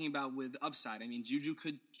I'm talking about with upside. I mean, Juju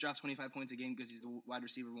could drop 25 points a game because he's the wide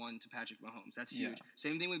receiver 1 to Patrick Mahomes. That's huge. Yeah.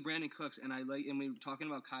 Same thing with Brandon Cooks, and we were talking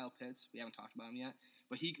about Kyle Pitts. We haven't talked about him yet,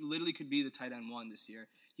 but he literally could be the tight end 1 this year.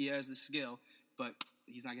 He has the skill, but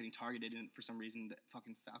he's not getting targeted, and for some reason, the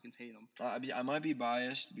fucking Falcons hate him. I might be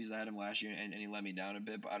biased because I had him last year, and he let me down a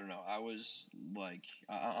bit, but I don't know. I was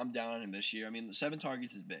I'm down on him this year. I mean, 7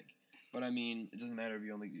 targets is big, but I mean, it doesn't matter if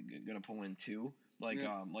you're only going to pull in 2.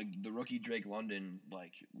 The rookie Drake London, I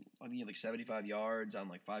think he had 75 yards on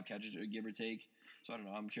 5 catches, give or take. So I don't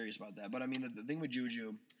know. I'm curious about that. But I mean, the thing with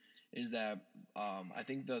Juju is that I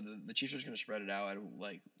think the Chiefs are just going to spread it out.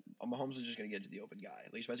 Mahomes is just going to get to the open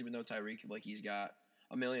guy, especially with no Tyreek. He's got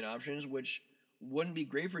a million options, which wouldn't be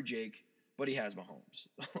great for Jake, but he has Mahomes.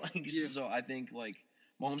 So I think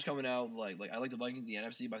Mahomes coming out I like the Vikings, the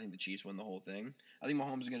NFC, but I think the Chiefs win the whole thing. I think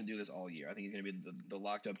Mahomes is going to do this all year. I think he's going to be the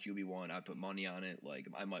locked up QB1. I put money on it.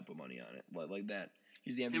 I might put money on it. Like that.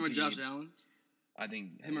 He's the MVP. Him or Josh Allen? I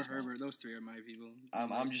think him or Herbert. Those 3 are my people.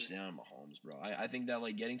 I'm just saying on Mahomes, bro. I think that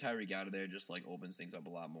getting Tyreek out of there just opens things up a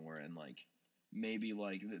lot more, and maybe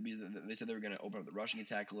because they said they were going to open up the rushing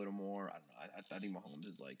attack a little more. I don't know. I think Mahomes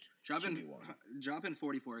is dropping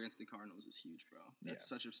 44 against the Cardinals is huge, bro. That's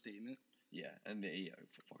such a statement. Yeah, and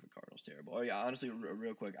fuck the Cardinals, terrible. Oh yeah, honestly,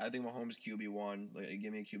 real quick, I think Mahomes QB1. Like,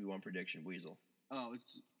 give me a QB1 prediction, Weasel. Oh,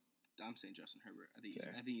 I'm saying Justin Herbert. I think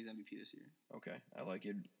he's MVP this year. Okay, I like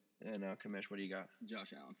it. And Kamesh, what do you got?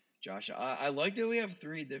 Josh Allen. I like that we have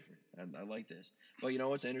three different. I like this. But you know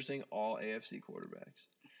what's interesting? All AFC quarterbacks.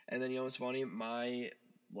 And then you know what's funny? In my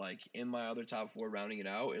other top four, rounding it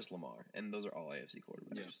out, is Lamar, and those are all AFC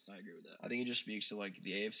quarterbacks. Yes, I agree with that. I think it just speaks to like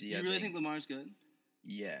the AFC. You really think Lamar's good?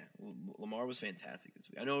 Yeah, Lamar was fantastic this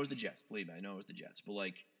week. I know it was the Jets. Believe me, I know it was the Jets. But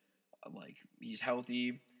like he's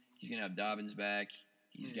healthy. He's gonna have Dobbins back.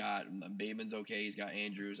 He's got Bateman's okay. He's got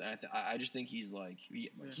Andrews. And I just think he's like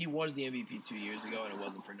he was the MVP 2 years ago, and it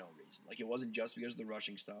wasn't for no reason. Like, it wasn't just because of the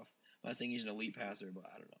rushing stuff. I'm not saying he's an elite passer, but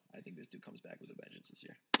I don't know. I think this dude comes back with a vengeance this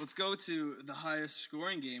year. Let's go to the highest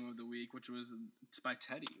scoring game of the week, which was by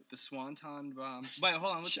Teddy, the Swanton Bomb. Wait,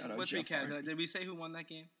 hold on. Let's recap. Did we say who won that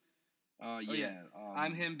game? Yeah.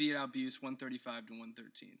 I'm him beat out Buse 135 to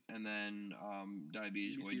 113. And then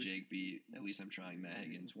Diabetes Boy Jake beat, at least I'm trying, Matt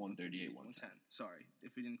Higgins 138 110. Sorry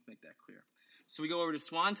if we didn't make that clear. So we go over to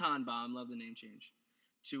Swanton Bomb, love the name change,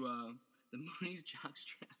 to the Mooney's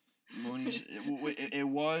Jockstrap. Mooney's, it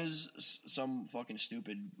was some fucking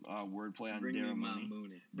stupid wordplay on Darren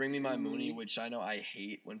Mooney. Bring me my Mooney, which I know I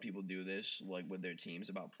hate when people do this, like with their teams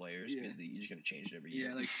about players, because you're just gonna change it every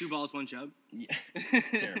year. Yeah, like 2 balls, 1 chub. Yeah,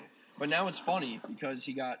 terrible. But now it's funny because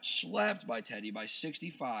he got slapped by Teddy by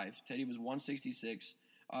 65. Teddy was 166.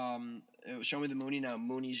 Show me the Mooney now.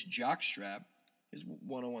 Mooney's jockstrap is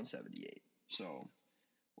 101.78. So,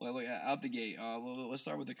 like, out the gate. Let's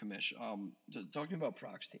start with the commish. Talk to me about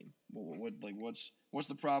Proc's team. What's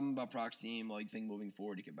the problem about Proc's team? Like, think moving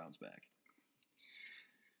forward, he can bounce back.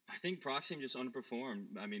 I think Proc's team just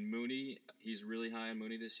underperformed. I mean, Mooney, he's really high on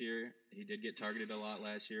Mooney this year. He did get targeted a lot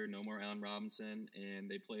last year. No more Allen Robinson, and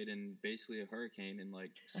they played in basically a hurricane in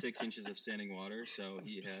like 6 inches of standing water. So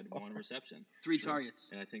he had 1 reception, 3 targets,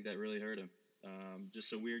 and I think that really hurt him.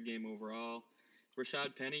 Just a weird game overall.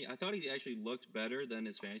 Rashad Penny, I thought he actually looked better than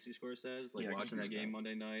his fantasy score says. Like, watching that game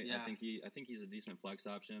Monday night, I think he's a decent flex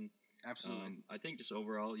option. Absolutely. I think just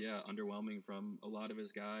overall, underwhelming from a lot of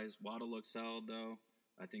his guys. Waddle looks solid though.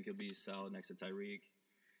 I think he'll be solid next to Tyreek.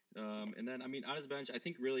 And then, I mean, on his bench, I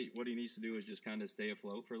think really what he needs to do is just kind of stay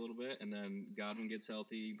afloat for a little bit, and then Godwin gets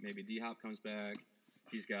healthy. Maybe D-Hop comes back.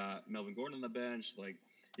 He's got Melvin Gordon on the bench. Like,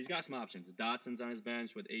 he's got some options. Dotson's on his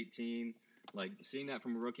bench with 18. Like, seeing that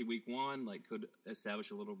from a rookie week 1, like, could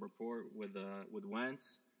establish a little rapport with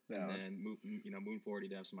Wentz. And then, moving forward,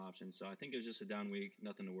 he'd have some options. So I think it was just a down week.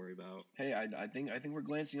 Nothing to worry about. Hey, I think we're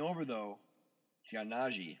glancing over, though. He's got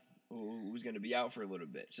Najee, who's going to be out for a little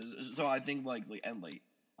bit. So I think, and late.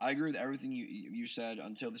 I agree with everything you said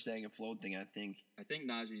until the staying afloat thing. I think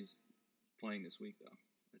Najee's playing this week, though.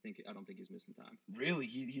 I don't think he's missing time. Really?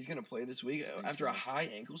 He's going to play this week after a high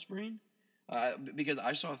ankle sprain? Because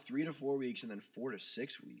I saw 3 to 4 weeks and then 4 to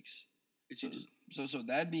 6 weeks. So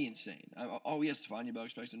that'd be insane. Stephania Bell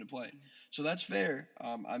expects him to play. So that's fair.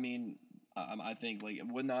 I think, like,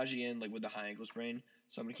 with Najee in, like, with the high ankle sprain,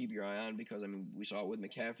 something to keep your eye on, because, I mean, we saw it with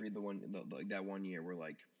McCaffrey that 1 year where,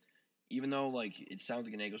 like, even though, like, it sounds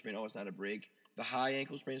like an ankle sprain, it's not a break, the high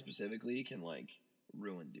ankle sprain specifically can, like,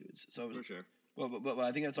 ruin dudes. So for sure. But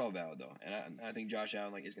I think that's all valid, though. And I think Josh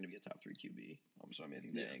Allen, like, is going to be a top 3 QB. So, I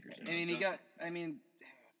think that anchors him.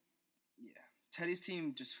 Teddy's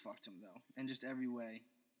team just fucked him, though. In just every way.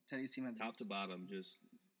 Teddy's team had top to bottom, just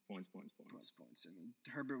points. I mean,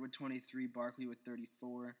 Herbert with 23, Barkley with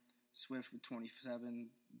 34, Swift with 27,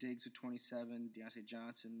 Diggs with 27, Deontay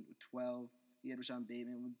Johnson with 12. He had Rashawn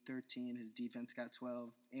Bateman with 13. His defense got 12.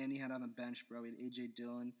 And he had on the bench, bro. He had A.J.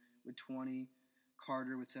 Dillon with 20.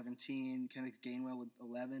 Carter with 17. Kenneth Gainwell with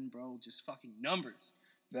 11. Bro, just fucking numbers.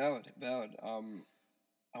 Valid.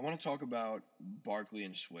 I want to talk about Barkley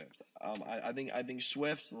and Swift. I think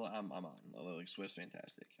Swift, I'm on. Like, Swift's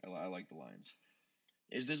fantastic. I like the lines.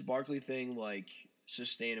 Is this Barkley thing, like,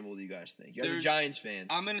 sustainable, do you guys think? You guys are Giants fans.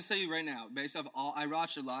 I'm going to say right now, based off I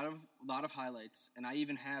watched a lot of highlights, and I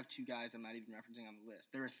even have 2 guys I'm not even referencing on the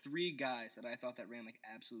list. There are 3 guys that I thought that ran like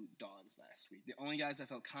absolute dogs last week. The only guys that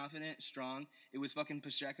felt confident, strong, it was fucking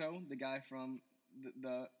Pacheco, the guy from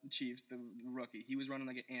the Chiefs, the rookie. He was running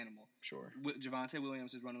like an animal. Sure. Javonte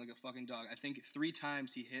Williams was running like a fucking dog. I think 3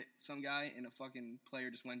 times he hit some guy, and a fucking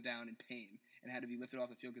player just went down in pain and had to be lifted off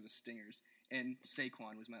the field because of stingers. And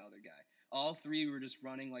Saquon was my other guy. All 3 were just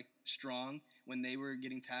running, like, strong. When they were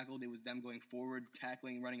getting tackled, it was them going forward,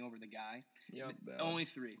 tackling, running over the guy. Yep. Only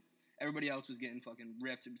 3. Everybody else was getting fucking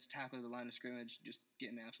ripped. It was tackled at the line of scrimmage, just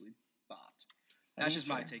getting absolutely bopped. That's just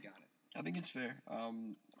my take on it. I think it's fair.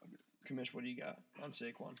 Kamish, what do you got on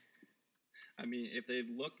Saquon? I mean, if they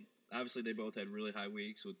look obviously they both had really high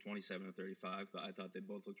weeks with 27 and 35, but I thought they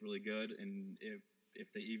both looked really good. And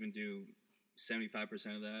if they even do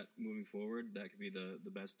 75% of that moving forward, that could be the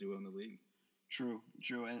best duo in the league. True.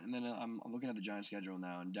 And then I'm looking at the Giants' schedule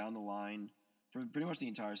now, and down the line, for pretty much the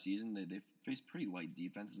entire season, they face pretty light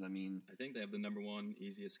defenses. I mean, I think they have the number one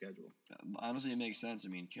easiest schedule. Honestly, it makes sense. I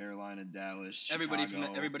mean, Carolina, Dallas, Everybody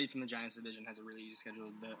Chicago. everybody from the Giants division has a really easy schedule.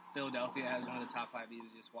 The Philadelphia has one of the top 5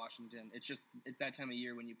 easiest. Washington. It's that time of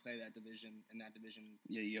year when you play that division and that division.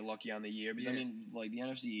 Yeah, you get lucky on the year because Yeah. I mean, like the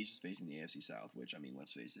NFC East is facing the AFC South, which I mean,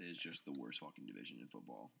 let's face it, is just the worst fucking division in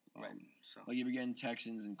football. Right. So. Like you're getting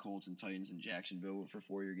Texans and Colts and Titans and Jacksonville for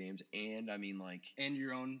 4-year games, and I mean, like, and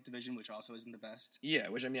your own division, which also isn't the best. yeah,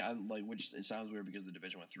 which I mean, which it sounds weird because the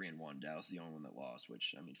division went 3-1. Dallas is the only one that lost,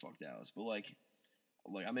 which I mean, fuck Dallas. But like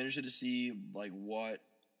I'm interested to see like what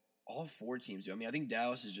all 4 teams do. I mean, I think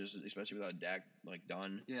Dallas is just, especially without Dak like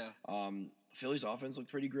done. Yeah. Philly's offense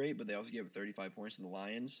looked pretty great, but they also gave up 35 points to the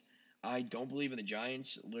Lions. I don't believe in the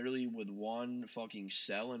Giants. Literally, with one fucking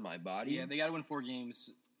cell in my body. Yeah, they got to win 4 games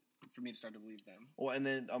for me to start to believe them. Well, and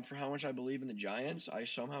then for how much I believe in the Giants, I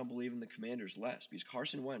somehow believe in the Commanders less because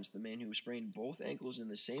Carson Wentz, the man who sprained both ankles in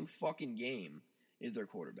the same fucking game, is their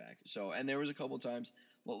quarterback. So, and there was a couple of times,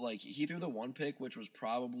 like he threw the one pick, which was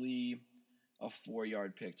probably a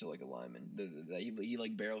 4-yard pick to like a lineman. He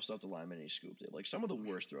like barrel stuffed a lineman and he scooped it. Like some of the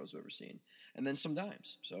worst throws I've ever seen, and then some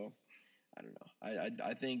dimes. So, I don't know.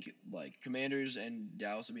 I think like Commanders and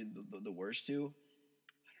Dallas would be the worst 2. I don't know.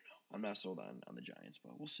 I'm not sold on the Giants,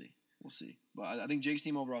 but we'll see. But I think Jake's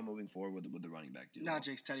team overall moving forward with the running back duo. Not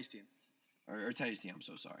Jake's, Teddy's team. Or Teddy's team. I'm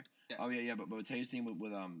so sorry. Yes. Oh yeah, but Teddy's team with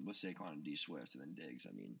Saquon and D Swift and then Diggs.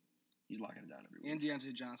 I mean, he's locking it down every week. And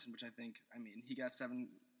Deontay Johnson, which I think, he got 7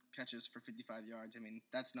 catches for 55 yards. I mean,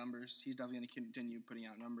 that's numbers. He's definitely going to continue putting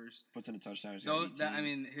out numbers. Puts in a touchdown. He's got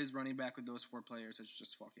 18. His running back with those 4 players is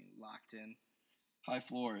just fucking locked in. High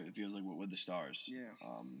floor, it feels like, with the stars. Yeah.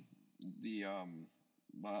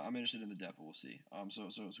 I'm interested in the depth, but we'll see. So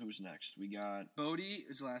who's next? We got Bodie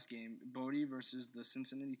is the last game. Bodie versus the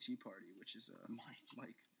Cincinnati Tea Party, which is Mike.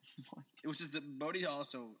 Which is Bodie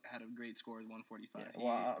also had a great score with 145. Yeah,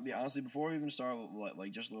 well, honestly, before we even start,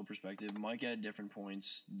 like just a little perspective, Mike at different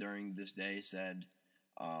points during this day said,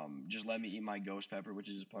 "Just let me eat my ghost pepper, which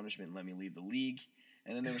is his punishment, and let me leave the league."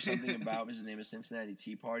 And then there was something about his name is Cincinnati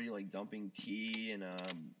Tea Party, like dumping tea in a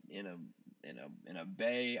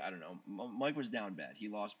bay. I don't know. Mike was down bad. He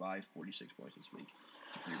lost by 46 points this week.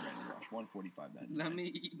 It's a free random rush. 145. Let me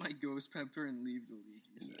eat my ghost pepper and leave the league.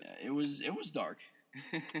 He says. Yeah, it was dark.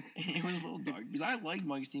 It was a little dark because I liked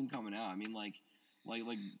Mike's team coming out. I mean, like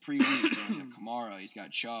pre-week, he's got Kamara, he's got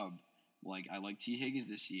Chubb. Like I like T. Higgins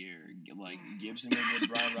this year. Like Gibson with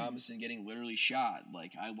Brian Robinson getting literally shot.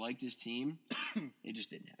 Like I liked his team. It just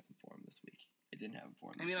didn't happen for him this week. It didn't happen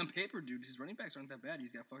for him. On paper, dude, his running backs aren't that bad.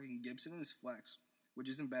 He's got fucking Gibson in his flex, which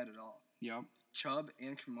isn't bad at all. Yep. Chubb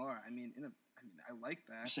and Kamara. I like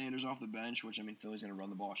that. Sanders off the bench, which Philly's gonna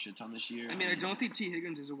run the ball a shit ton this year. I don't think T.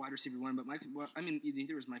 Higgins is a wide receiver 1, but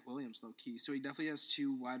neither is Mike Williams low key. So he definitely has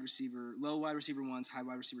 2 low wide receiver 1s, high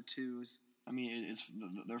wide receiver 2s.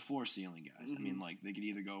 They're floor ceiling guys. Mm-hmm. They could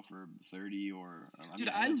either go for 30 or. Dude,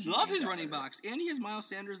 I love his running backs, and he has Miles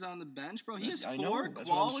Sanders on the bench, bro. He has 4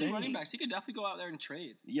 quality running backs. He could definitely go out there and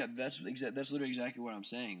trade. Yeah, that's literally exactly what I'm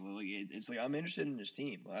saying. Like, it's like I'm interested in his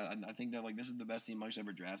team. I think that this is the best team Mike's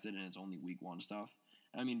ever drafted, and it's only week 1 stuff.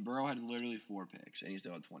 Burrow had literally 4 picks, and he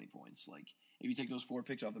still had 20 points. Like, if you take those 4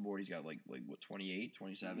 picks off the board, he's got 28,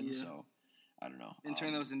 27. Yeah. So. I don't know. And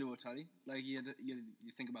turn those into a tutty? Like, you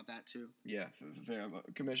think about that, too. Yeah, fair.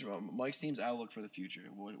 Commissioner, Mike's team's outlook for the future.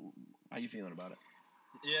 How you feeling about it?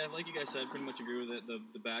 Yeah, like you guys said, pretty much agree with it.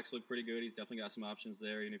 The backs look pretty good. He's definitely got some options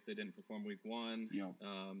there, even if they didn't perform week 1. Yep.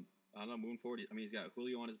 I don't know, moving forward, he's got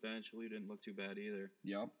Julio on his bench. Julio didn't look too bad either.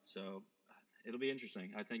 Yep. So, it'll be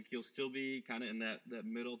interesting. I think he'll still be kind of in that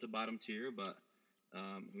middle to bottom tier, but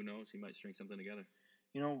who knows? He might string something together.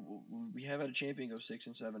 We have had a champion go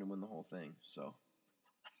 6-7 and win the whole thing. So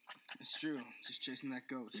it's true. Just chasing that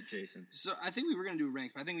ghost. Keep chasing. So I think we were gonna do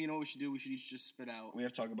rank, but I think what we should do. We should each just spit out. We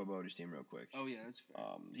have to talk about Bodie's team real quick. Oh yeah, that's fair.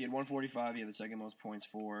 He had 145. He had the second most points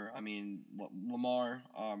for. Lamar,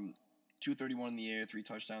 231 in the air, 3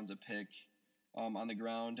 touchdowns, a pick. On the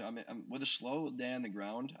ground, with a slow day on the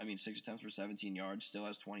ground. 6 attempts for 17 yards, still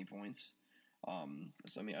has 20 points.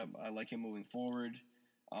 I like him moving forward.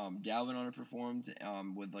 Dalvin underperformed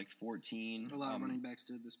with 14. A lot of running backs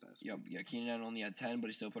did this past. Yep. Yeah, Keenan Allen only had 10, but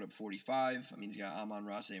he still put up 45. He's got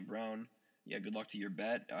Amon-Ra St. Brown. Yeah, good luck to your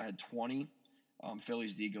bet. I had 20.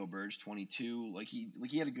 Philly's D'Go Burge 22.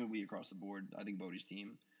 He had a good week across the board. I think Bodie's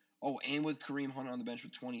team Oh, and with Kareem Hunt on the bench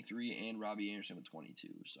with 23 and Robbie Anderson with 22.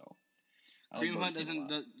 So Kareem Hunt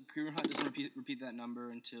doesn't repeat that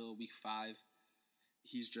number until week 5.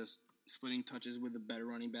 He's just splitting touches with a better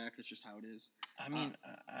running back. That's just how it is. I mean,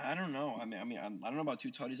 I don't know. I don't know about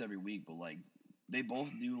 2 tutties every week, but like they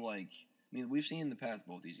both do like. I mean, we've seen in the past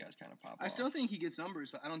both these guys kind of pop off. I still think he gets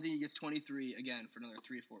numbers, but I don't think he gets 23 again for another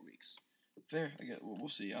 3 or 4 weeks. Fair. We'll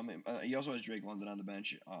see. I mean, he also has Drake London on the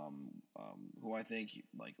bench, who I think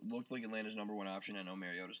like looked like Atlanta's number 1 option. I know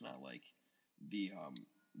Mariota's not like the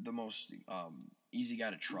most easy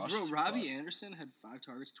guy to trust. Bro, Robbie Anderson had 5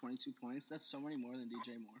 targets, 22 points. That's so many more than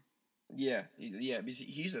DJ Moore. Yeah, because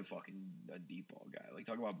he's a deep ball guy. Like,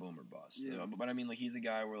 talk about boom or bust. Yeah. But I mean, like, he's the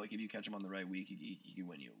guy where, like, if you catch him on the right week, he can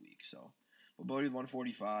win you a week. So, but Bodie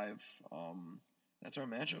 145. That's our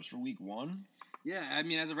matchups for week 1. Yeah, I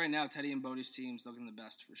mean, as of right now, Teddy and Bodie's team's looking the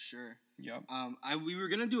best for sure. Yep. We were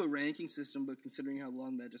gonna do a ranking system, but considering how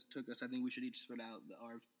long that just took us, I think we should each split out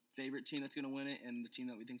our favorite team that's gonna win it and the team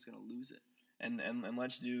that we think is gonna lose it. And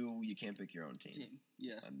let's do. You can't pick your own team.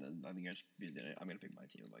 Yeah. And then I think I'm gonna pick my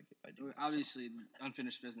team. Like I do. Obviously,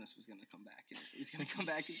 Unfinished Business was gonna come back. He's gonna come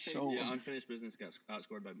back and say, Unfinished Business got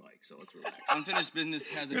outscored by Mike. So let's relax. Unfinished Business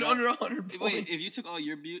has under 100 points. Wait, if you took all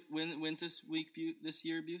your wins this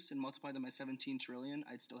year, Buse, and multiplied them by 17 trillion,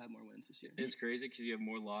 I'd still have more wins this year. It's crazy because you have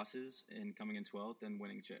more losses in coming in 12th than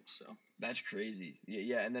winning chips. So that's crazy.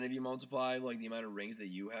 Yeah. And then if you multiply like the amount of rings that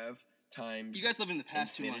you have. Times you guys live in the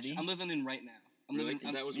past infinity. too much. I'm living in right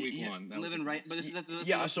now. That was week 1. I'm living right, but this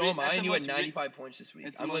is so am I. And you had 95 points this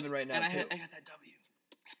week. I'm living right now too. I got that W.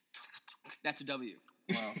 That's a W.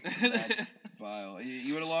 Wow, that's vile.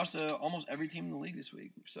 You would have lost to almost every team in the league this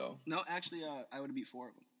week. So no, actually, I would have beat 4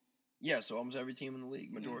 of them. Yeah, so almost every team in the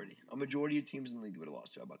league, majority. A majority of teams in the league would have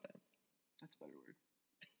lost to. How about that? That's a better word.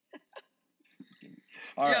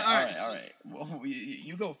 All right. Well,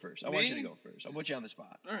 you go first. I want you to go first. I'll put you on the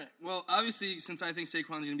spot. All right. Well, obviously, since I think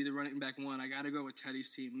Saquon's going to be the running back 1, I got to go with Teddy's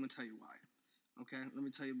team. I'm going to tell you why. Okay? Let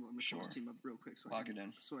me tell you what. I'm going to pull his team up real quick so I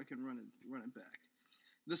can run it back.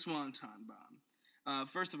 The Swanton Bomb.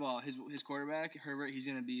 First of all, his quarterback, Herbert, he's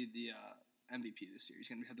going to be the MVP this year. He's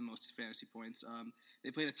going to have the most fantasy points.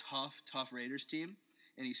 They played a tough Raiders team,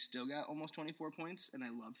 and he still got almost 24 points, and I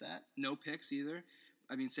love that. No picks either.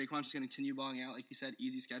 I mean, Saquon's just going to continue balling out. Like you said,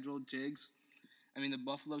 easy schedule, Diggs. I mean, the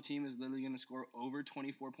Buffalo team is literally going to score over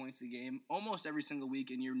 24 points a game almost every single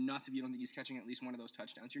week, and you're nuts if you don't think he's catching at least one of those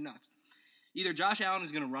touchdowns. You're nuts. Either Josh Allen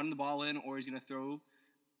is going to run the ball in or he's going to throw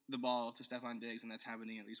the ball to Stephon Diggs, and that's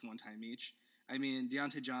happening at least one time each. I mean,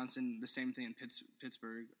 Deontay Johnson, the same thing in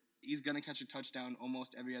Pittsburgh. He's going to catch a touchdown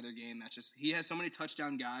almost every other game. That's just he has so many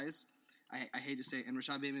touchdown guys. I hate to say it. And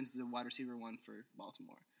Rashad Bateman's the wide receiver 1 for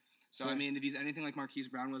Baltimore. So, I mean, if he's anything like Marquise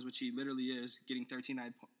Brown was, which he literally is, getting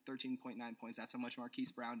 13.9 points, that's how much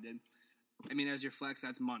Marquise Brown did. I mean, as your flex,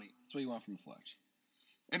 that's money. That's what you want from a flex.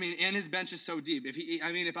 I mean, and his bench is so deep.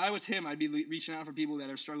 If I was him, I'd be reaching out for people that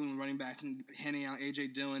are struggling with running backs and handing out A.J.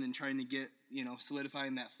 Dillon and trying to get,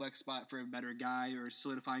 solidifying that flex spot for a better guy or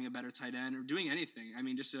solidifying a better tight end or doing anything. I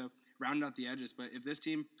mean, just to round out the edges. But if this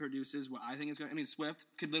team produces what I think it's going to – I mean, Swift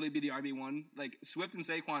could literally be the RB1. Like, Swift and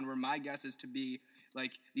Saquon were my guesses to be –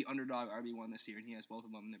 like the underdog RB1 this year, and he has both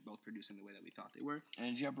of them, and they're both producing the way that we thought they were.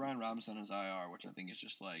 And you have Brian Robinson as IR, which I think is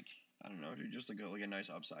just like, I don't know, just like a nice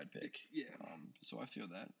upside pick. Yeah. So I feel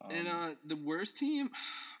that. And the worst team,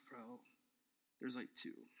 bro, there's like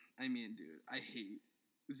 2. I mean, dude, I hate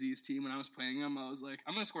Z's team. When I was playing him, I was like,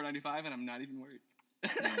 I'm going to score 95, and I'm not even worried.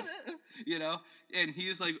 And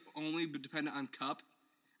he's like only dependent on Kupp.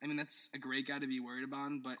 I mean, that's a great guy to be worried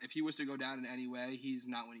about, but if he was to go down in any way, he's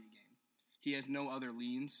not winning the game. He has no other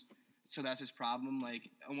leans, so that's his problem. Like,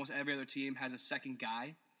 almost every other team has a second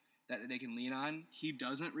guy that they can lean on. He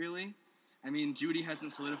doesn't really. I mean, Judy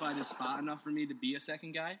hasn't solidified his spot enough for me to be a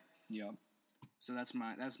second guy. Yeah. So that's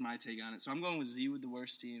my take on it. So I'm going with Z with the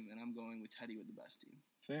worst team, and I'm going with Teddy with the best team.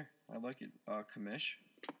 Fair. I like it. Kamish?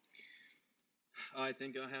 I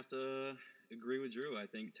think I have to agree with Drew. I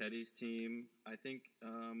think Teddy's team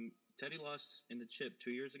Teddy lost in the chip 2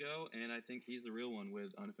 years ago, and I think he's the real one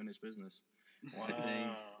with Unfinished Business. Wow. I think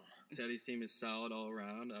Teddy's team is solid all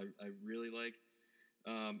around. I really like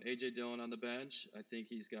A.J. Dillon on the bench. I think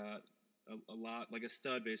he's got a lot, like a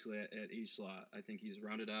stud basically at each slot. I think he's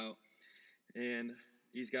rounded out, and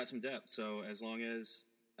he's got some depth. So as long as,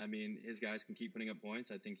 his guys can keep putting up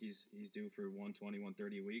points, I think he's due for 120,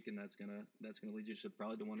 130 a week, and that's gonna lead you to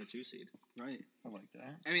probably the 1 or 2 seed. Right. I like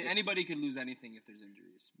that. I mean, anybody could lose anything if there's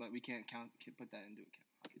injuries, but we can't put that into account,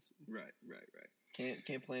 obviously. Right.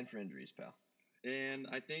 Can't plan for injuries, pal. And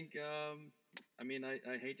I think I mean,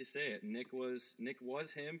 I hate to say it. Nick was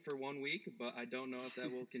him for 1 week, but I don't know if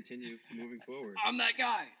that will continue moving forward. I'm that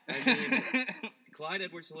guy. I mean, Clyde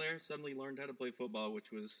Edwards-Helaire suddenly learned how to play football,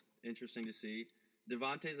 which was interesting to see.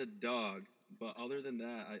 Devontae's a dog, but other than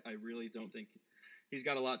that, I really don't think he's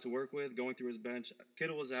got a lot to work with going through his bench.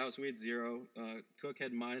 Kittle was out, so we had 0. Cook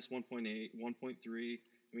had minus 1.8, 1.3.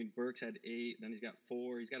 I mean, Burks had 8. Then he's got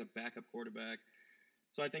 4. He's got a backup quarterback.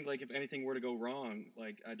 So I think, like, if anything were to go wrong,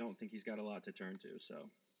 like, I don't think he's got a lot to turn to. So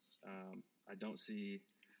I don't see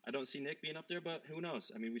Nick being up there, but who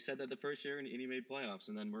knows? I mean, we said that the first year, and he made playoffs,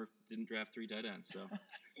 and then Murph didn't draft 3 tight ends. So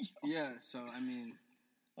Yeah, so, I mean...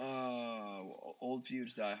 old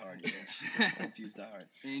feuds die hard, yes. Old feuds die hard.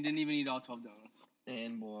 And he didn't even eat all 12 donuts.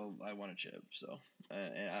 And, well, I won a chip, so...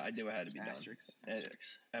 and I did what had to be Asterisks. done.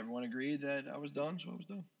 Everyone agreed that I was done, so I was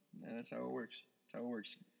done. And that's how it works.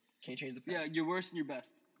 Can't change the past. Yeah, you're worse than your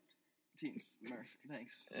best teams, Murph.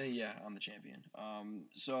 Thanks. Yeah, I'm the champion.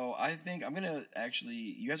 So I think I'm gonna actually.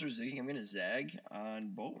 You guys are zigging. I'm gonna zag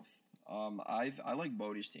on both. I like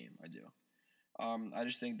Bodie's team. I do. I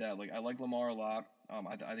just think that I like Lamar a lot.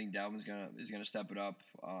 I think Dalvin's gonna step it up.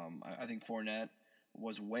 I think Fournette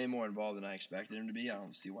was way more involved than I expected him to be. I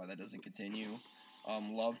don't see why that doesn't continue.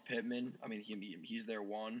 Love Pittman. I mean, he's their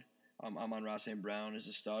one. Amon-Ra St. Brown is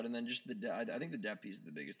a stud, and then just I think the depth piece is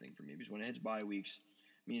the biggest thing for me because when it hits bye weeks,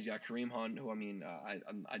 I mean he's got Kareem Hunt, who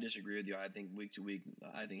I disagree with you. I think week to week,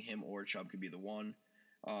 I think him or Chubb could be the one.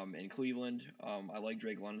 In Cleveland, I like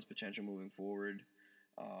Drake London's potential moving forward,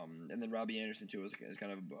 and then Robbie Anderson too is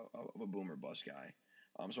kind of a boomer bust guy.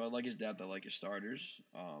 So I like his depth. I like his starters.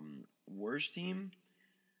 Worst team.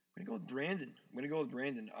 I'm gonna go with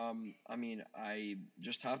Brandon. I mean, I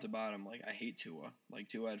just top to bottom, I hate Tua.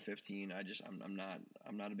 Tua at 15. I'm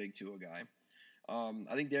not a big Tua guy.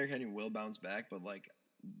 I think Derrick Henry will bounce back, but I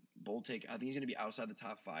think he's gonna be outside the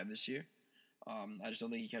top 5 this year. I just don't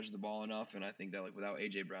think he catches the ball enough, and I think that without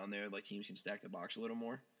AJ Brown there, teams can stack the box a little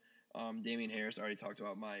more. Damian Harris already talked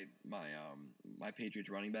about my Patriots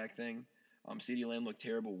running back thing. CeeDee Lamb looked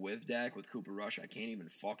terrible with Dak. With Cooper Rush, I can't even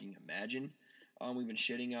fucking imagine. We've been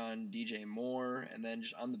shitting on DJ Moore, and then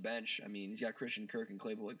just on the bench, I mean, he's got Christian Kirk and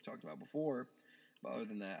Claypool like we talked about before. But other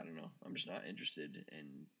than that, I don't know. I'm just not interested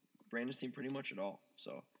in Brandon's team pretty much at all.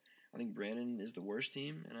 So I think Brandon is the worst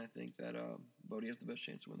team, and I think that Bodie has the best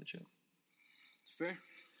chance to win the chip. Fair.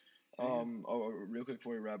 Real quick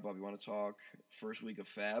before we wrap up, you want to talk first week of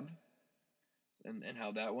Fab and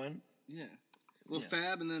how that went? Yeah. Well, Yeah.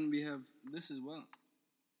 Fab, and then we have this as well.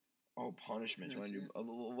 Oh, punishments. Yes,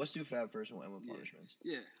 Let's do Fab first and we'll end with Yeah. punishments.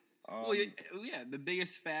 Yeah. Well, yeah, the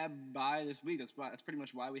biggest Fab buy this week. That's pretty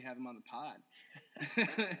much why we have him on the pod.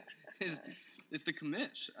 It's the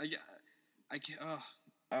commish. I can't.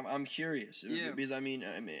 I'm curious. Yeah. Because, I mean,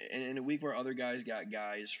 in a week where other guys got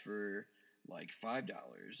guys for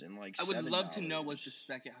 $5 and I would love to know what $7. the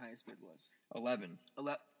second highest bid was. 11.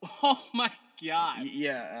 Oh my god!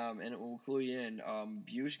 Yeah, and it will clue you in.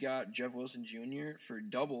 Buse got Jeff Wilson Jr. for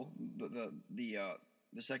double the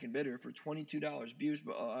second bidder for $22. Buse,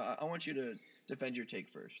 but I want you to defend your take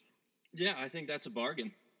first. yeah, I think that's a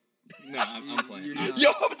bargain. No, I'm playing. You're nuts. Yo,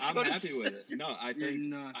 I'm happy with it. No, I You're think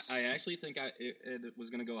nuts. I actually think it was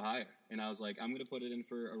going to go higher, and I was like, I'm going to put it in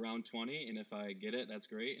for around 20, and if I get it, that's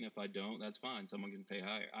great, and if I don't, that's fine. Someone can pay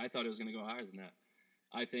higher. I thought it was going to go higher than that.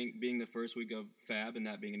 I think being the first week of Fab and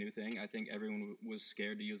that being a new thing, I think everyone was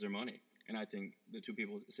scared to use their money, and I think the two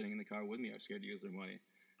people sitting in the car with me are scared to use their money.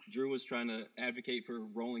 Drew was trying to advocate for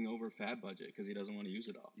rolling over Fab budget because he doesn't want to use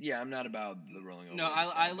it all. Yeah, I'm not about the rolling over. No, the I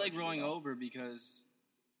Fab like budget rolling at all. over because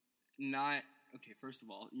first of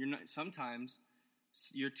all, you're not. Sometimes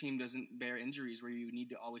your team doesn't bear injuries where you need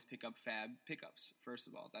to always pick up Fab pickups. First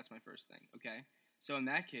of all, that's my first thing. Okay, so in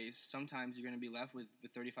that case, sometimes you're going to be left with the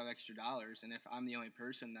 $35 extra, and if I'm the only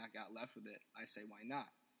person that got left with it, I say why not?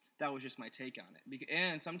 That was just my take on it.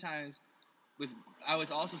 And sometimes, I was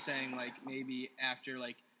also saying maybe after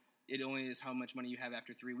it only is how much money you have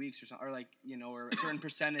after 3 weeks or something, or a certain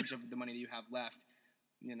percentage of the money that you have left.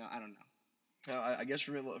 I don't know. I guess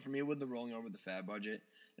for me with the rolling over the Fab budget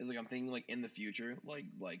is I'm thinking in the future,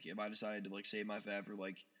 if I decided to save my Fab for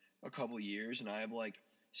a couple years and I have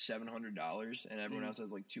 $700 and everyone else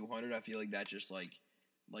has $200, I feel that just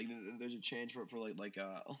there's a change for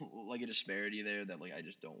a disparity there that I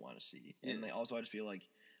just don't want to see. And also I just feel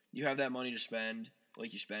you have that money to spend.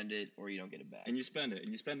 You spend it or you don't get it back. And you spend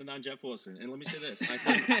it on Jeff Wilson. And let me say this: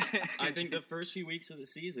 I think the first few weeks of the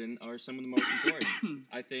season are some of the most important.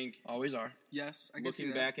 I think Always are. Yes, I can see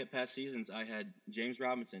looking that. back at past seasons, I had James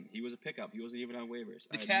Robinson. He was a pickup. He wasn't even on waivers.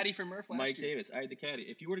 The I had caddy for Murph last Mike year. Davis. I had the caddy.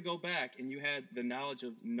 If you were to go back and you had the knowledge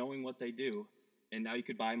of knowing what they do, and now you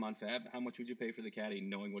could buy him on Fab, how much would you pay for the caddy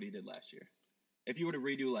knowing what he did last year? If you were to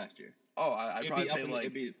redo last year. Oh, I'd probably pay like...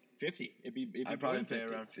 It'd be 50. It'd be I'd probably pay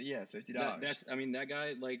 50. around, $50. That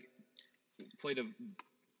guy, like, played a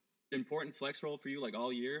important flex role for you, like,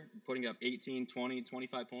 all year, putting up 18, 20,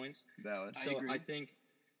 25 points. Valid. So I think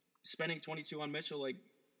spending 22 on Mitchell,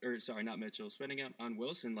 not Mitchell, spending it on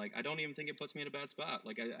Wilson, like, I don't even think it puts me in a bad spot.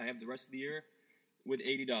 Like, I have the rest of the year with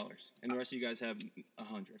 $80, and the rest of you guys have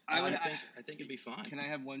 $100. I think it'd be fine. Can I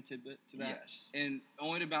have one tidbit to that? Yes. And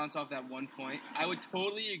only to bounce off that one point, I would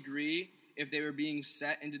totally agree if they were being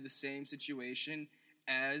set into the same situation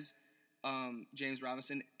as James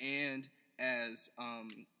Robinson and as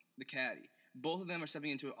the caddy. Both of them are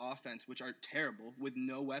stepping into an offense which are terrible with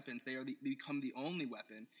no weapons. They become the only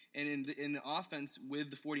weapon. And in the offense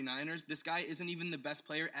with the 49ers, this guy isn't even the best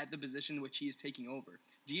player at the position which he is taking over.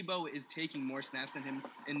 Debo is taking more snaps than him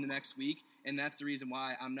in the next week, and that's the reason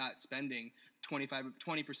why I'm not spending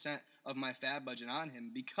 20% of my fab budget on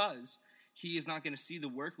him, because he is not going to see the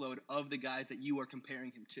workload of the guys that you are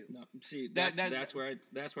comparing him to. No, see, that's where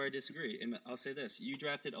I disagree. And I'll say this: you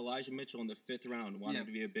drafted Elijah Mitchell in the 5th round, wanted him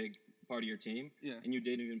to be a big part of your team, and you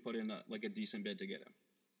didn't even put in a decent bid to get him.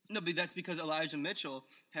 No, but that's because Elijah Mitchell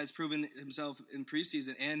has proven himself in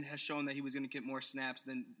preseason and has shown that he was going to get more snaps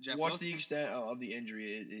than Jeff What's Wilson. the extent of the injury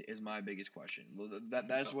is my biggest question.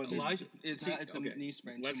 That's what Elijah. It's a knee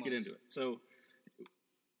sprain. Let's get into it. So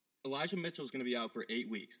Elijah Mitchell is going to be out for 8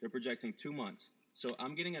 weeks. They're projecting 2 months. So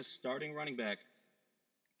I'm getting a starting running back.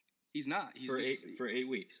 He's not. He's for 8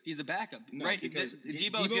 weeks. He's the backup, no, right? Because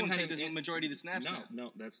Debo is going to take the majority of the snaps.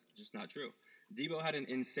 No, that's just not true. Debo had an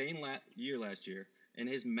insane year last year, and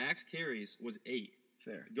his max carries was 8.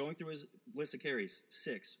 Fair. Going through his list of carries,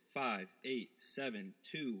 6, 5, 8, 7,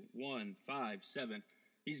 2, 1, 5, 7.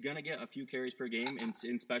 He's going to get a few carries per game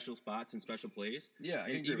in special spots and special plays. Yeah,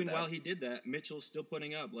 and even while he did that, Mitchell's still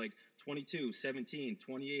putting up like 22, 17,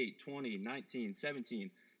 28, 20, 19,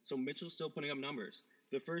 17. So Mitchell's still putting up numbers.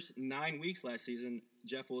 The first 9 weeks last season,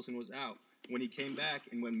 Jeff Wilson was out. When he came back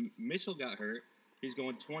and when Mitchell got hurt, he's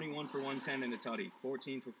going 21 for 110 in a tutty,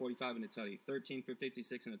 14 for 45 in a tutty, 13 for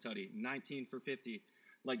 56 in a tutty, 19 for 50.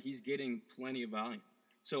 Like, he's getting plenty of volume.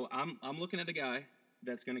 So I'm looking at a guy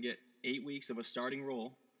that's going to get 8 weeks of a starting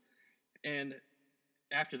role. And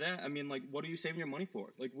after that, I mean, like, what are you saving your money for?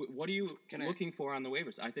 Like, what are you looking for on the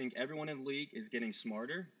waivers? I think everyone in the league is getting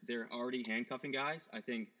smarter. They're already handcuffing guys. I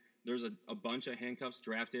think there's a bunch of handcuffs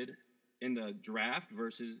drafted in the draft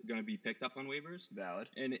versus going to be picked up on waivers. Valid.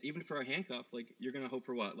 And even for a handcuff, like, you're going to hope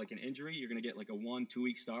for what? Like an injury? You're going to get like a 1-2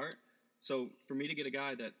 week start? So for me to get a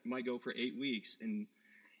guy that might go for 8 weeks, and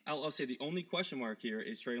I'll say the only question mark here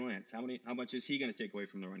is Trey Lance. How much is he going to take away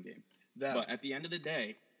from the run game? But at the end of the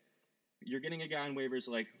day, you're getting a guy on waivers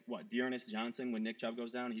like, Dearness Johnson, when Nick Chubb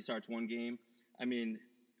goes down, he starts 1 game. I mean,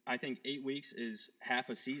 I think 8 weeks is half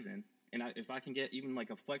a season. And if I can get even like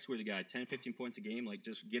a flex-worthy guy, 10, 15 points a game, like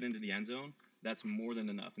just get into the end zone, that's more than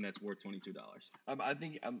enough, and that's worth $22. I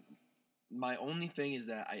think my only thing is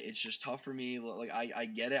that it's just tough for me. Like, I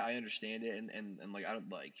get it, I understand it, and like, I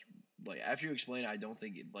don't like after you explain it, I don't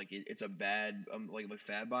think it's a bad like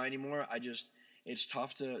fad buy anymore. It's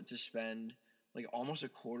tough to spend like almost a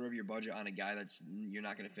quarter of your budget on a guy that's you're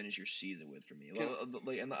not going to finish your season with. For me,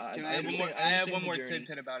 I have one more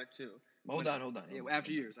tidbit about it too. Hold on.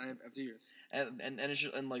 After years, and it's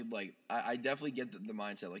just and like I definitely get the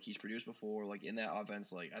mindset. Like, he's produced before. Like, in that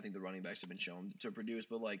offense, like, I think the running backs have been shown to produce.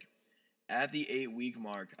 But like at the 8 week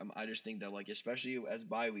mark, I just think that, like, especially as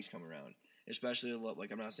bye weeks come around, especially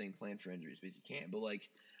like, I'm not saying plan for injuries because you can't, but like,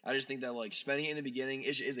 I just think that like spending it in the beginning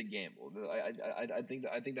is a gamble. I think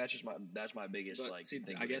that's my biggest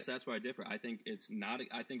thing. I guess that's where I differ. I think it's not.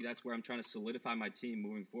 I think that's where I'm trying to solidify my team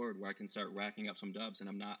moving forward, where I can start racking up some dubs, and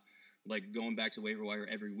I'm not like going back to waiver wire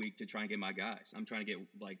every week to try and get my guys. I'm trying to get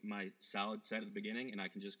like my solid set at the beginning, and I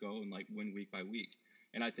can just go and like win week by week.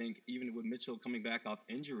 And I think even with Mitchell coming back off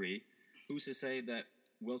injury, who's to say that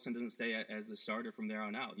Wilson doesn't stay as the starter from there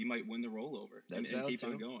on out? He might win the rollover and keep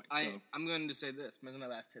on going. I'm going to say this. This is my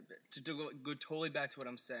last tidbit. To go totally back to what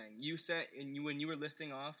I'm saying. You said when you were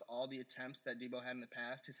listing off all the attempts that Debo had in the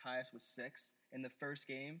past, his highest was 6. In the first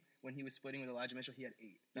game, when he was splitting with Elijah Mitchell, he had 8.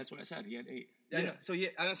 That's what I said. He had 8. Yeah. So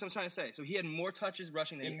that's what I'm trying to say. So he had more touches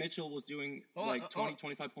rushing than Mitchell was doing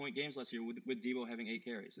 25 point games last year with Debo having 8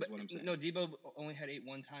 carries. Is what I'm saying. No, Debo only had 8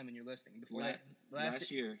 one time in your listing. Before last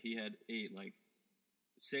year he had 8, like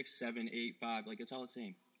 6, 7, 8, 5. Like, it's all the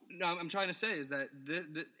same. No, I'm trying to say is that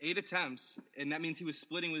the 8 attempts, and that means he was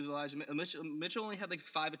splitting with Elijah Mitchell. Mitchell only had like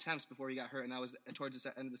 5 attempts before he got hurt, and that was towards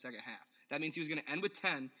the end of the second half. That means he was going to end with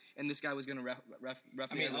 10, and this guy was going to ref.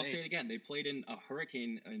 I mean, I'll say it again. They played in a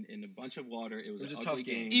hurricane in a bunch of water. It was a an tough ugly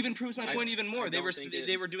game. Even proves my point even more. They were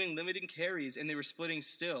were doing limiting carries, and they were splitting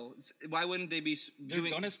still. Why wouldn't they be doing?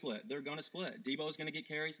 They're gonna split. They're gonna split. Debo's gonna get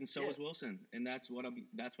carries, and so is Wilson, and that's what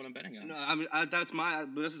I'm betting on. No, I mean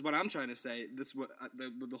this is what I'm trying to say. This is what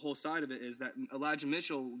the whole side of it is that Elijah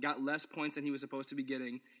Mitchell got less points than he was supposed to be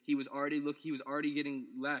getting. He was already getting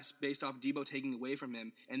less based off Debo taking away from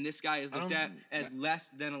him, and this guy is looked at as less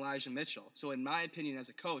than Elijah Mitchell. So in my opinion, as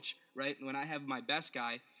a coach, right, when I have my best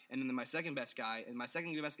guy and then my second best guy, and my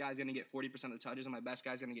second best guy is going to get 40% of the touches, and my best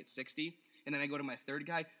guy is going to get 60, and then I go to my third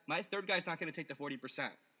guy. My third guy is not going to take the 40%.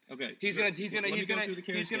 Okay. He's gonna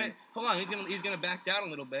hold on. He's gonna back down a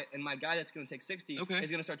little bit, and my guy that's gonna take 60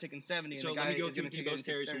 is gonna start taking 70. So and the guy let me go is through gonna take Debo's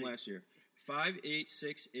carries 30. from last year: 5, 8,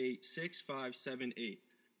 6, 8, 6, 5, 7, 8.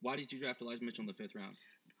 Why did you draft Elijah Mitchell in the 5th round?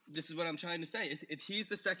 This is what I'm trying to say. If he's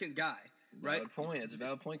the second guy, right? Valid point. It's a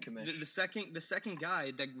valid point, Commish. The second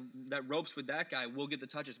guy that ropes with that guy will get the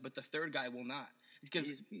touches, but the third guy will not. Because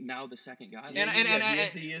he's now the second guy.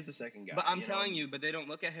 He is the second guy. But I'm telling you, but they don't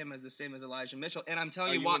look at him as the same as Elijah Mitchell. And I'm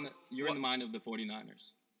telling you what you're in the mind of the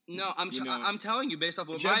 49ers. No, I'm telling you based off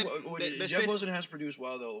of Jeff Wilson has produced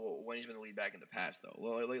well though when he's been the lead back in the past though.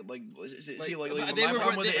 My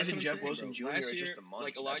problem with it isn't Jeff Wilson Jr. It's just the money.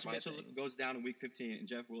 Like Elijah Mitchell goes down in week 15 and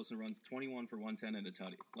Jeff Wilson runs 21 for 110 and a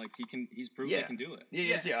tutty. Like he's proved he can do it.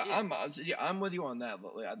 Yeah. I'm with you on that.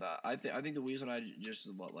 I think the reason I just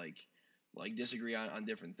disagree on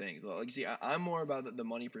different things. I'm more about the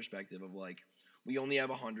money perspective of we only have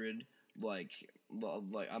 100. I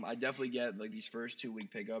definitely get these first 2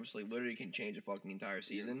 week pickups literally can change a fucking entire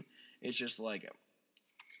season. It's just I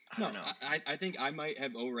don't know. I think I might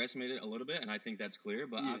have overestimated a little bit, and I think that's clear.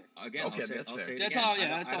 But I'll say it that's again. all. Yeah,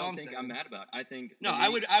 that's all I'm saying. I don't think I'm mad about it. I think I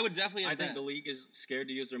would definitely. I think the league is scared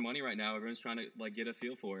to use their money right now. Everyone's trying to get a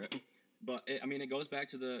feel for it. But it goes back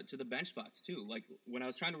to the bench spots too. Like when I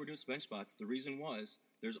was trying to reduce bench spots, the reason was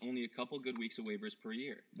there's only a couple good weeks of waivers per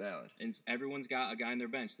year. Valid. And everyone's got a guy on their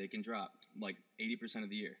bench they can drop 80%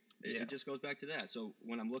 of the year. It just goes back to that. So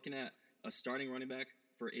when I'm looking at a starting running back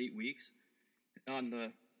for 8 weeks on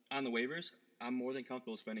the waivers, I'm more than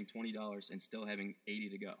comfortable spending $20 and still having 80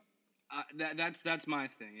 to go. That's my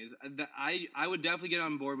thing is that I would definitely get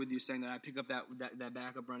on board with you saying that I pick up that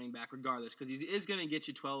backup running back regardless because he is going to get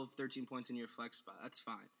you 12, 13 points in your flex spot. That's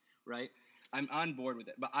fine, right? I'm on board with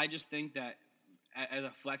it, but I just think that as a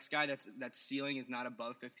flex guy, that ceiling is not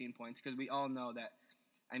above 15 points because we all know that.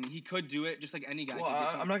 I mean, he could do it just like any guy. Well,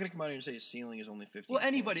 I'm not going to come out here and say his ceiling is only 15 Well,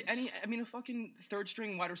 anybody. points. A fucking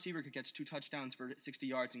third-string wide receiver could catch 2 touchdowns for 60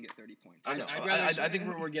 yards and get 30 points. I know. I think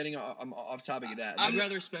we're getting off topic of that. I'd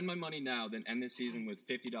rather spend my money now than end this season with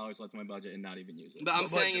 $50 left in my budget and not even use it. But I'm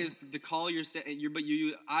saying is to call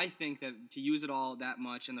I think that to use it all that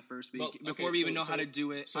much in the first week before we even know how to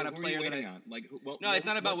do it on a player that on? No, it's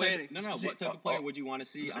not about waiting. No. What type of player would you want to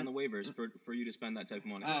see on the waivers for you to spend that type of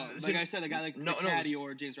money? Like I said, a guy like Caddy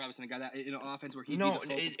or James Robinson, a guy that offense where he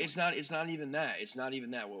it's not even that. It's not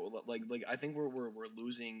even that. I think we're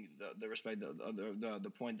losing the respect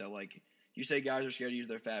the point that you say guys are scared to use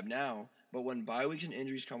their fab now, but when bye weeks and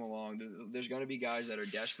injuries come along, there's going to be guys that are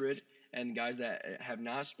desperate and guys that have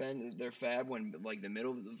not spent their fab when the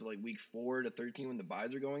middle of week 4 to 13 when the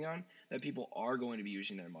buys are going on, that people are going to be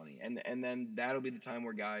using their money, and then that'll be the time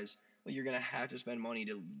where guys you're going to have to spend money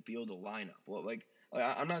to build a lineup. Well,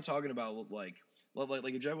 I'm not talking about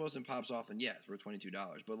if Jeff Wilson pops off, and yes, we're $22.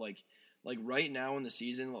 But right now in the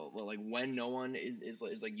season, when no one is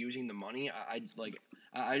using the money, I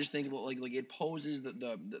just think it poses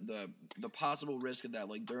the possible risk of that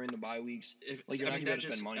during the bye weeks. You're not going to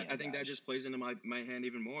spend money. I think that just plays into my hand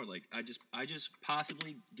even more. I just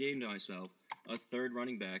possibly gained myself a third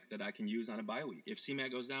running back that I can use on a bye week. If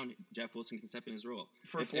C-Mac goes down, Jeff Wilson can step in his role.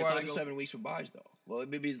 For 4 out of the 7 weeks with buys, though. Well,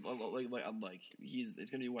 maybe he's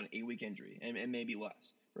it's going to be an 8-week injury and maybe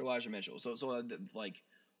less for Elijah Mitchell. So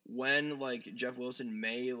when Jeff Wilson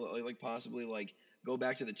may possibly go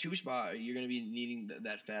back to the 2 spot, you're going to be needing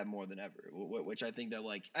that fab more than ever. Which I think that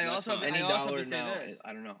I also have to say this.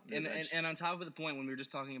 I don't know. And on top of the point, when we were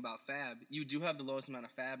just talking about fab, you do have the lowest amount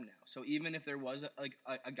of fab now. So even if there was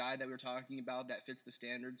a guy that we were talking about that fits the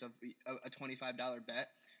standards of a $25 bet,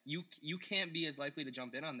 you can't be as likely to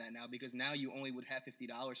jump in on that now because now you only would have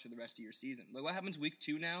 $50 for the rest of your season. What happens week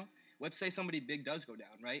 2 now? Let's say somebody big does go down,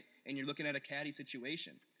 right? And you're looking at a caddy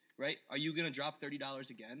situation. Right? Are you going to drop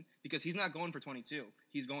 $30 again? Because he's not going for 22.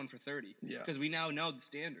 He's going for 30. Yeah. Because we now know the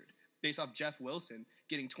standard. based off Jeff Wilson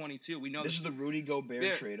getting 22. We know This is the Rudy Gobert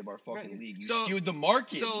Yeah. trade of our fucking Right. league. You So- skewed the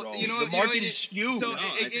market, so, bro. you know- the you know, market it- is skewed. So No, I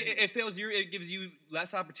think- it fails you. It gives you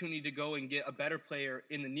less opportunity to go and get a better player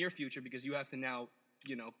in the near future because you have to now,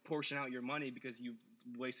 portion out your money because you've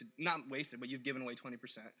not wasted, but you've given away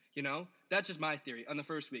 20%. That's just my theory on the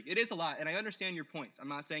first week. It is a lot, and I understand your points. I'm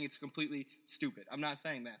not saying it's completely stupid. I'm not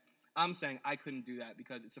saying that. I'm saying I couldn't do that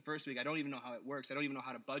because it's the first week. I don't even know how it works. I don't even know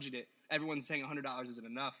how to budget it. Everyone's saying $100 isn't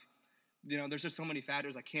enough. There's just so many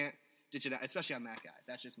factors. I can't ditch it out, especially on that guy.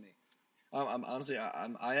 That's just me. I'm honestly,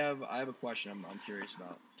 I have a question. I'm curious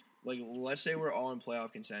about. Like, let's say we're all in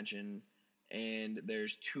playoff contention, and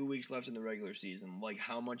there's 2 weeks left in the regular season. Like,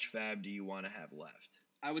 how much fab do you want to have left?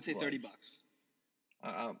 I would say Right. $30.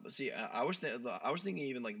 See, I was thinking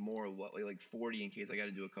even like more like 40 in case I got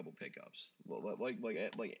to do a couple pickups. Because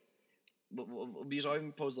I'll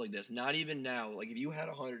even pose it like this: not even now. Like, if you had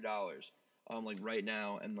 $100, like right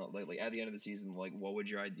now, and like at the end of the season, like what would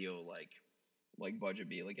your ideal like budget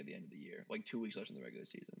be like at the end of the year? Like 2 weeks left in the regular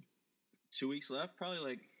season. 2 weeks left, probably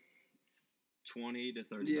like $20 to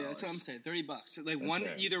 $30. Yeah, that's what I'm saying. $30. So like That's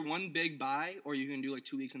fair. either one big buy, or you can do like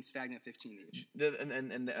 2 weeks and stagnant 15 each.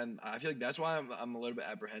 And I feel like that's why I'm a little bit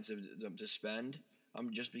apprehensive to spend.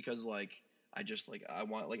 Just because I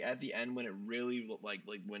want like at the end when it really like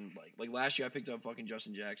last year I picked up fucking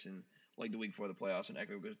Justin Jackson like the week before the playoffs and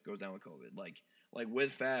Echo goes down with COVID. Like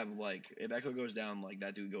with Fab, like if Echo goes down, like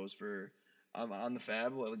that dude goes for on the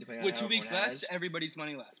Fab, like, depending on With how 2 weeks everyone left, has. everybody's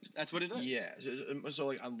money left. That's what it is. Yeah, so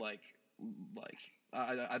like I'm like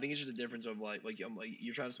I think it's just a difference of like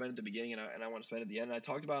you're trying to spend at the beginning and I want to spend at the end. And I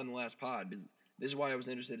talked about it in the last pod because this is why I was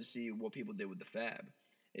interested to see what people did with the Fab.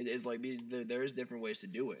 It's like there is different ways to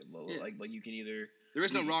do it. Yeah. Like you can either There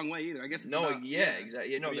is no wrong way either. I guess it's no about,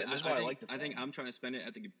 exactly no I mean, that's I why I think, like the Fab. I think I'm trying to spend it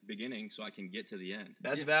at the beginning so I can get to the end.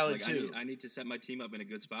 That's Yeah. valid Like, too. I need to set my team up in a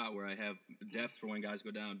good spot where I have depth for when guys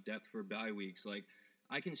go down, depth for bye weeks. Like,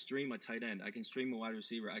 I can stream a tight end, I can stream a wide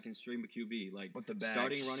receiver, I can stream a QB. Like, But the backs-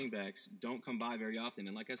 starting running backs don't come by very often.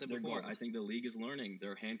 And like I said They're before, gold. I think the league is learning.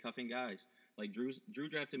 They're handcuffing guys. Like Drew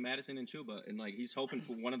drafted Madison and Chuba, and like he's hoping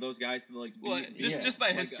for one of those guys to like. Well, be, just by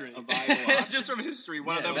like, history, a viable option. just from history,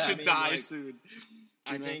 one of Yeah, them I should mean, die like, soon.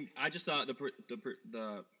 I know? think I just thought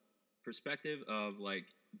the perspective of like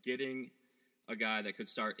getting a guy that could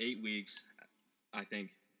start 8 weeks. I think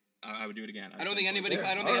I would do it again. I don't think anybody. Fair. I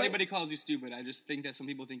don't think Alright. anybody calls you stupid. I just think that some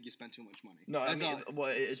people think you spend too much money. No, I That's mean, all. well,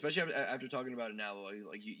 especially after talking about it now,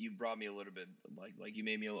 like you brought me a little bit, like you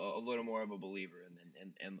made me a little more of a believer, and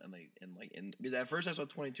because at first I saw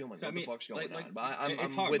 22, I'm like, So, what I mean, the fuck's going like, on? But I'm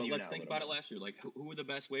it's hard. with But you let's now think a about it little last year. Like who were the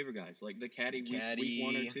best waiver guys? Like the Caddy week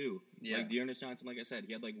 1 or 2. Yeah. Like Dearness Johnson, like I said,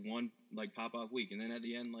 he had like one like pop off week, and then at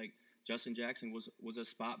the end, like Justin Jackson was a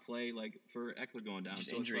spot play like for Eckler going down. Just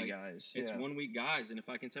So injury it's like, guys. It's yeah. 1 week guys, and if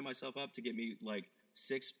I can set myself up to get me like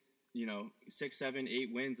 6, 7, 8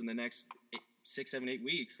 wins in the next 6, 7, 8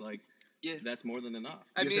 weeks, like Yeah. that's more than enough.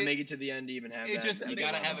 I You have to mean, make it to the end to even have it that. just- You Maybe-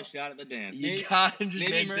 gotta have a shot at the dance. You gotta just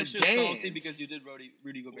maybe make Murph's the just dance. salty because you did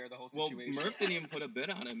Rudy Gobert the whole Well, situation. Murph didn't even put a bid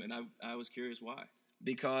on him, and I was curious why.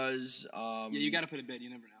 Because yeah, you got to put a bid. You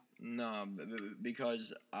never know. No,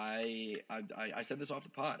 because I said this off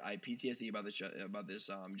the pod. I PTSD about this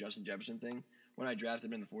Justin Jefferson thing when I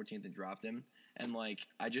drafted him in the 14th and dropped him, and like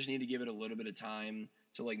I just need to give it a little bit of time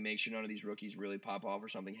to like make sure none of these rookies really pop off or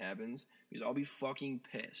something happens, because I'll be fucking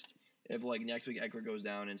pissed if like next week Eckler goes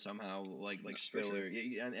down and somehow like for Spiller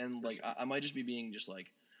sure. and like I might just be being just like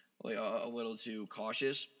a little too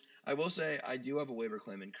cautious. I will say I do have a waiver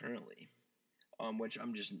claim in currently. Which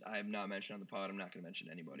I have not mentioned on the pod. I'm not going to mention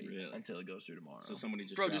anybody Really? until it goes through tomorrow. So somebody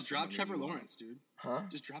just Bro, just drop somebody Trevor you want. Lawrence, dude. Huh?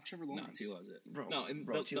 Just drop Trevor No, Lawrence. T-Law's it. Bro, No, and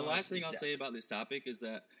bro, the T-Law's last thing is I'll say death. about this topic is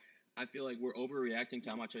that I feel like we're overreacting to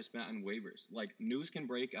how much I spent on waivers. Like, news can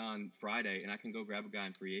break on Friday, and I can go grab a guy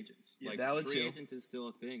in free agents. Yeah, like, valid free too. agents is still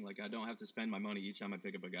a thing. Like, I don't have to spend my money each time I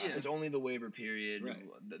pick up a guy. Yeah. It's only the waiver period. Right.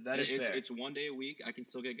 That is it's, fair. It's 1 day a week. I can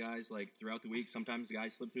still get guys, like, throughout the week. Sometimes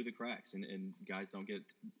guys slip through the cracks, and guys don't get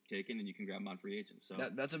taken, and you can grab them on free agents. So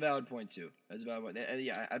That's a valid point too. That's a valid point. And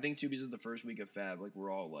yeah, I think because of the first week of Fab, like we're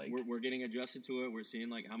all like, we're getting adjusted to it. We're seeing,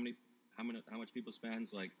 like, how much people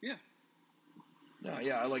spends. Like, Yeah. no,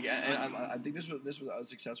 yeah, I think this was a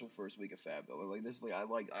successful first week of Fab though. Like this, like I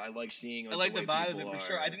like seeing. I like the way vibe of it people for are-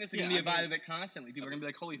 sure. I think this is Yeah, gonna be a I vibe mean- of it constantly. People are gonna be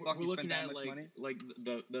like, "Holy fuck, we're you spent looking that at much money." like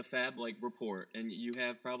the Fab like report, and you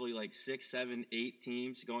have probably like 6, 7, 8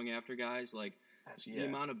 teams going after guys. Like the Yeah.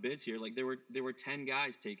 amount of bids here, like there were 10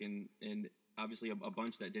 guys taken, and obviously a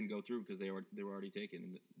bunch that didn't go through because they were already taken,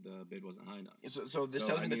 and the bid wasn't high enough. So this So,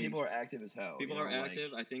 tells I me that mean, people are active as hell. People you know, are like-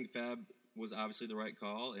 active. I think Fab was obviously the right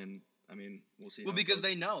call, and I mean we'll see. Well, how it because goes.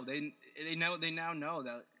 they know they now know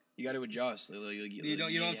that You got to adjust. You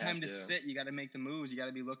don't have time to sit. You got to make the moves. You got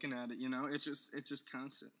to be looking at it. It's just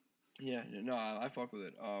constant. Yeah, no, I fuck with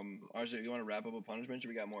it. RJ, you want to wrap up with punishments, or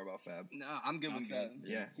we got more about Fab? No, I'm good with Fab.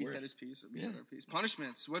 Yeah, he said his piece. We said our piece.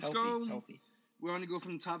 Punishments. Let's go. Healthy. We want to go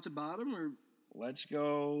from top to bottom, or let's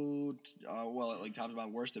go. Like top to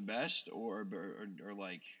bottom, worst to best, or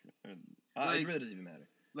like, it really doesn't even matter.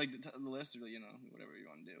 Like the list, or whatever you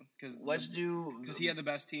want to do. Because he had the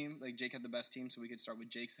best team. Like Jake had the best team, so we could start with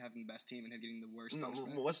Jake's having the best team and him getting the worst. No,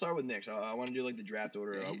 let's start with Nick's. I want to do like the draft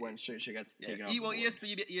order of when shit got taken off. Well,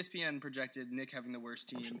 ESPN projected Nick having the worst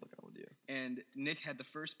team. I'm looking with you. And Nick had the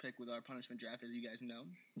first pick with our punishment draft, as you guys know.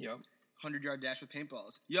 Yep. 100-yard dash with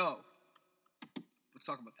paintballs. Yo, let's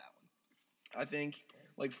talk about that one. I think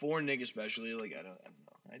like for Nick especially, like I don't know.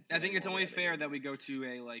 I think it's only fair that we go to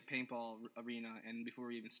a paintball arena, and before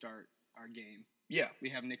we even start our game, we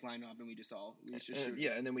have Nick line up and we just shoot.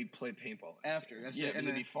 Yeah, and then we play paintball after. That's and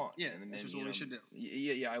it'd be fun. Yeah, and then, that's what we should do.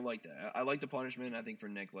 Yeah, I like that. I like the punishment. I think for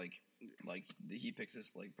Nick, like he picks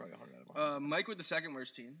this like probably 100 out of 100. Mike with the second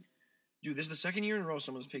worst team. Dude, this is the second year in a row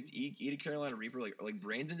someone's picked eat a Carolina Reaper. Like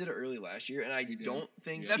Brandon did it early last year, and I don't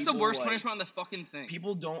think that's the worst punishment on the fucking thing.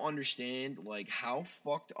 People don't understand like how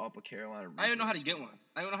fucked up a Carolina Reaper. I don't know how to get one.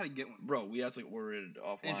 Bro, we have to order it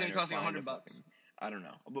offline. And it's gonna cost like $100. I don't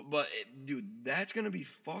know, but dude, that's gonna be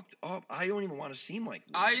fucked up. I don't even want to seem like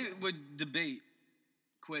this. I would debate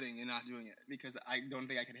quitting and not doing it because I don't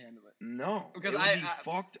think I could handle it. No, because it would be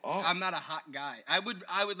fucked up. I'm not a hot guy. I would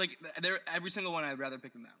like every single one. I'd rather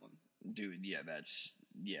pick than that one. Dude,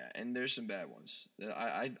 and there's some bad ones.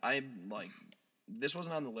 I like this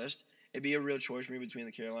wasn't on the list. It'd be a real choice for me between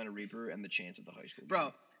the Carolina Reaper and the Chance at the high school.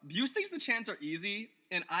 Bro, Buse thinks the Chance are easy,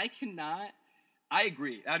 and I cannot. I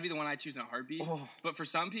agree. That would be the one I choose in a heartbeat. Oh. But for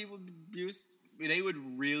some people, Buse, they would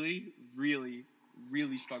really, really,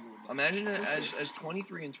 really struggle with that. Imagine as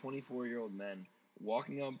 23 and 24-year-old men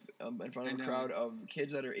walking up in front of a crowd of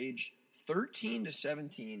kids that are aged 13 to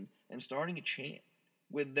 17 and starting a chant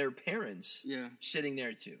with their parents sitting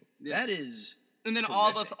there too. Yeah. That is and then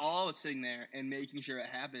horrific. all of us sitting there and making sure it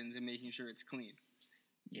happens and making sure it's clean.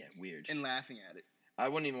 Yeah, weird. And laughing at it. I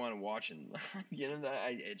wouldn't even want to watch it.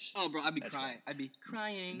 Bro, I'd be crying. I'd be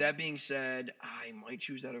crying. That being said, I might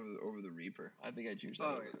choose that over the Reaper. I think I'd choose that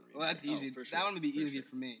over the Reaper. Well, that's easy. For sure. That one would be easier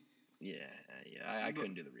for me. Yeah. I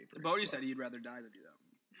couldn't do the Reaper. Bodie said he'd rather die than do that.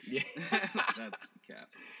 Yeah. That's cap.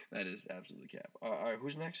 That is absolutely cap. All right,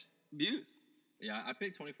 who's next? Buse. Yeah, I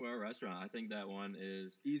picked 24-hour restaurant. I think that one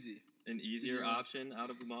is easy. An easier option out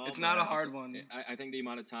of them all. It's not a hard one. I think the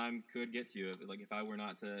amount of time could get to you. If I were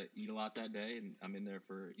not to eat a lot that day and I'm in there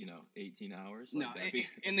for 18 hours. No,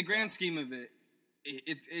 in the grand scheme of it,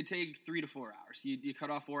 it take 3 to 4 hours. You cut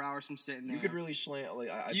off 4 hours from sitting there. You could really slam.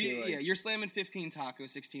 You're slamming 15 tacos,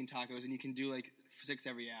 16 tacos, and you can do 6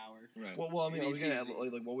 every hour. Right. Well, I mean, I was gonna add,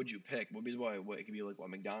 what would you pick? What it could be like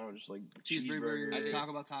McDonald's, like cheeseburgers,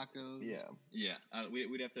 Taco Bell tacos. Yeah.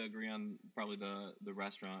 We'd have to agree on probably the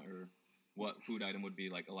restaurant or what food item would be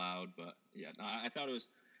allowed. But I thought it was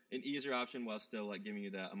an easier option while still giving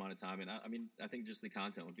you that amount of time. And I think just the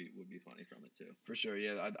content would be funny from it too. For sure.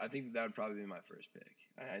 Yeah. I think that would probably be my first pick.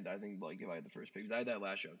 I think if I had the first pick, because I had that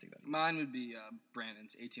last year, I would take that. Mine would be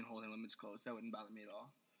Brandon's 18 hole and limits closed. That wouldn't bother me at all.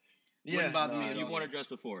 Yeah, wouldn't bother me at all. You've worn a dress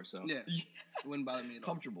before, so it wouldn't bother me at all.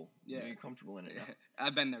 Comfortable. Yeah, you're comfortable in it. Yeah.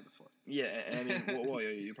 I've been there before. Yeah, and I mean,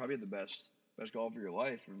 you probably had the best golf of your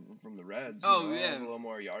life from the Reds. Oh, yeah, a little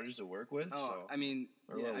more yardage to work with. Oh, so. I mean,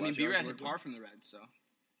 B-Rad's a par from the Reds, so.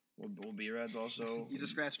 Well, B-Rad's also. He's a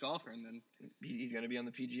scratch golfer, and then he's going to be on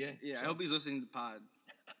the PGA. Yeah, so. I hope he's listening to the pod.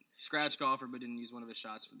 Scratch golfer, but didn't use one of his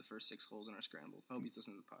shots for the first 6 holes in our scramble. I hope he's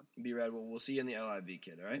listening to the pod. B-Rad, we'll see you in the LIV,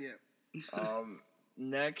 kid. All right. Yeah.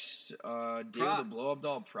 Next, Dale the Blow Up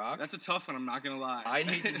Doll Proc. That's a tough one. I'm not gonna lie. I'd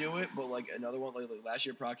hate to do it, but another one, last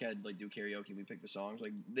year, Proc had do karaoke. We picked the songs.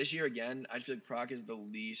 This year again, I feel like Proc is the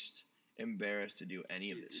least embarrassed to do any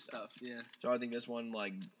of this stuff. Yeah. So I think this one,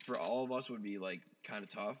 for all of us, would be kind of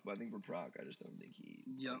tough. But I think for Proc, I just don't think he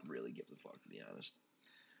really gives a fuck, to be honest.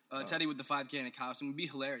 Teddy with the 5K in a costume would be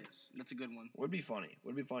hilarious. That's a good one. Would be funny.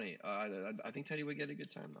 I think Teddy would get a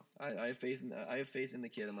good time though. I have faith in the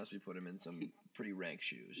kid unless we put him in some pretty rank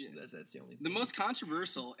shoes. Yeah. That's the only thing. The most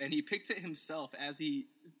controversial, and he picked it himself as he.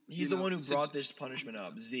 He's the one who brought this punishment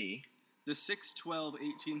up. Z. The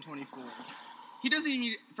 6/12/18/24. He doesn't even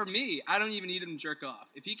need. For me, I don't even need him to jerk off.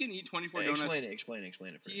 If he can eat 24 donuts. Explain it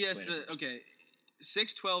first. Yes. Okay.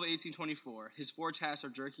 6/12/18/24. His 4 tasks are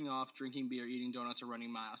jerking off, drinking beer, eating donuts, or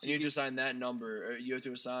running miles. And you have to assign that number. Or you have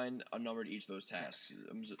to assign a number to each of those tasks.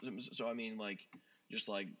 So I mean, just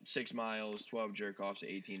like 6 miles, 12 jerk offs,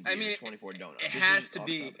 18 I beers, mean, 24 donuts. It This has is to off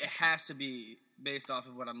be. topic. It has to be based off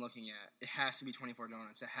of what I'm looking at. It has to be 24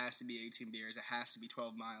 donuts. It has to be 18 beers. It has to be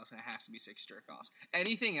 12 miles, and it has to be 6 jerk offs.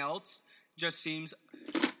 Anything else just seems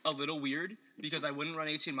a little weird because I wouldn't run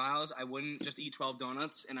 18 miles. I wouldn't just eat 12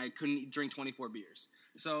 donuts, and I couldn't drink 24 beers.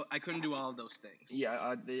 So I couldn't do all of those things.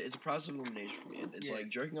 Yeah, it's a process of elimination for me. It's Yeah. like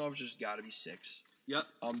jerking off just got to be 6. Yep.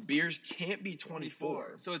 Beers can't be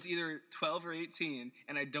 24. So it's either 12 or 18,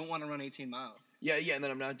 and I don't want to run 18 miles. Yeah, and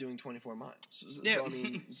then I'm not doing 24 miles. Yeah. So I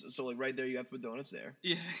mean, so like right there, you have to put donuts there,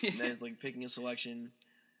 Yeah. and then it's like picking a selection.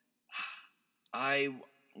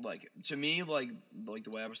 To me, like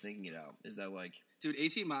the way I was thinking it out is that like Dude,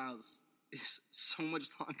 18 miles is so much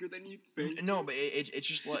longer than you think. no, but it's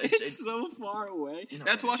just like It's so far away. No,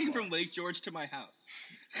 That's it's walking far. from Lake George to my house.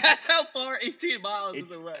 That's how far 18 miles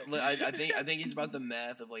It's, is away. I think it's about the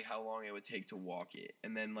math of like how long it would take to walk it,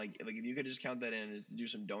 and then like if you could just count that in and do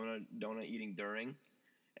some donut eating during,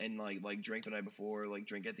 and like drink the night before, like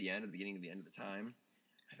drink at the beginning of the end of the time.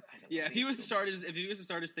 I don't Yeah, think if he was it's to still-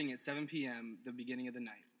 start his thing at 7 p.m. the beginning of the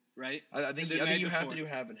night, right? I think the you night have before. to do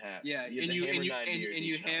half and half. Yeah, you have and to you hammer and you 9 and, beers and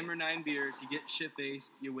you each night. hammer 9 beers. You get shit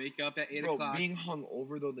faced. You wake up at 8 Bro, o'clock. being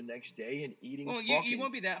hungover though the next day and eating Well, fucking you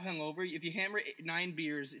won't be that hungover if you hammer 9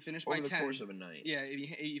 beers. Finish by over the 10. course of a night. Yeah,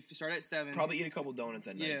 if you start at 7. Probably eat a couple donuts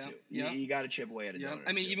at night Yeah, too. yeah. You got to chip away at a Yeah, donut.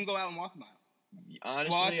 I mean, too. even go out and walk a mile. honestly,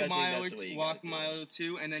 Walk I a think mile, that's the way you walk a gotta do mile it. or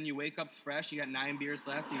 2, and then you wake up fresh. You got 9 beers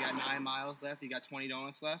left. You got 9 miles left. You got 20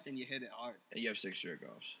 donuts left, and you hit it hard. And you have 6 jerk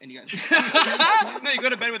offs. And you got no. You go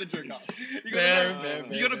to bed with a jerk off. You go Fair, to bed,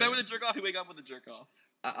 fair, you go to fair. bed with a jerk off. You wake up with a jerk off.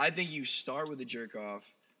 I think you start with a jerk off,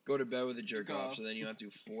 go to bed with a jerk off, so then you have to do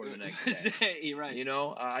 4 the next day. You're right. You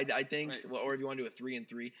know, I think, Right. or if you want to do a 3 and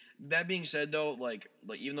 3. That being said, though, like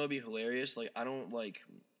even though it'd be hilarious, like I don't like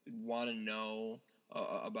want to know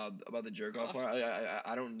about the jerk off part.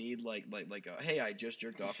 I don't need like hey, I just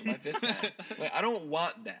jerked off for my 5th time. Like I don't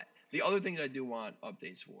want that. The other things I do want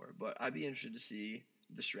updates for, but I'd be interested to see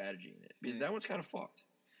the strategy in it because that one's kind of fucked.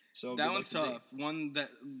 So That good one's luck to see. tough. One that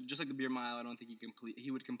just like the beer mile, I don't think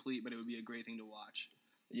he would complete, but it would be a great thing to watch.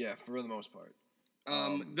 Yeah, for the most part.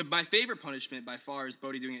 My favorite punishment by far is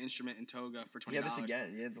Bodie doing an instrument in toga for $20. Yeah, this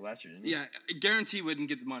again. Yeah, it's the last year. Didn't he? Yeah, I guarantee wouldn't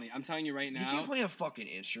get the money. I'm telling you right You now. can't play a fucking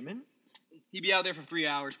instrument. He'd be out there for 3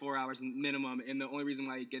 hours, 4 hours minimum, and the only reason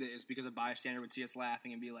why he'd get it is because a bystander would see us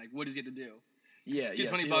laughing and be like, "What does he get to do?" Yeah, Get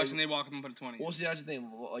yeah. $20 see, bucks, and they walk up and put a 20. Well, see, that's the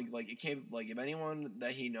thing. Like it can't. Like if anyone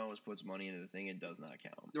that he knows puts money into the thing, it does not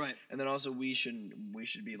count. Right. And then also we should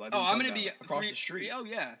be like. Oh, I'm gonna be across the street. Oh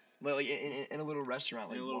yeah. Like in a little restaurant,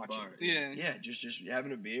 like In a little watching. bar. Yeah. Yeah, just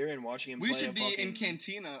having a beer and watching him. We play should a be in fucking-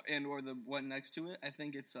 Cantina or the one next to it. I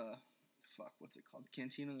think it's what's it called?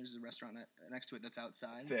 Cantina. There's a restaurant next to it that's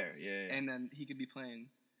outside. Fair, yeah. And then he could be playing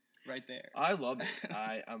right there. I love it.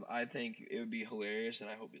 I think it would be hilarious, and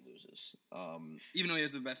I hope he loses. Even though he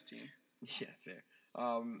has the best team. Yeah, fair.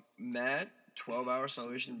 Matt, 12-hour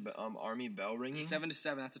Salvation Army bell ringing. 7 to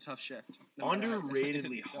 7. That's a tough shift. No matter how-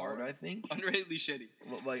 Underratedly hard, I think. Underratedly shitty.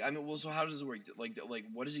 Like, I mean, well, so how does this work? Like,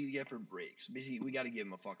 what does he get for breaks? Basically, we got to give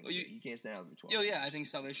him a fucking Well, break. He can't stand out for 12 Yo, yeah, hours. I think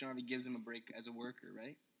Salvation Army gives him a break as a worker,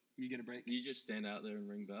 right? You get a break. You just stand out there and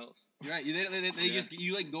ring bells. Right. They Yeah. just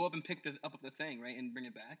you like go up and pick up the thing, right, and bring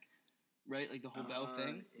it back, right? Like the whole bell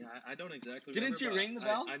thing. Yeah, I don't exactly. Didn't remember, you but ring the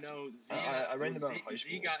bell? I know. Z, I rang the bell in high Z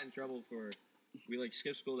school. got in trouble for. We like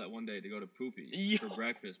skipped school that one day to go to Poopy Yo. for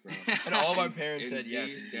breakfast, bro. And all of our parents And said yes.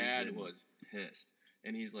 Z's and dad didn't. was pissed,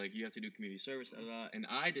 and he's like, "You have to do community service," and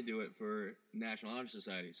I had to do it for National Honor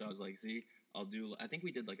Society. So I was like, "Z, I'll do." I think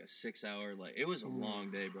we did like a 6-hour. Like it was a long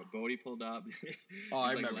day, bro. Bodie pulled up. Oh,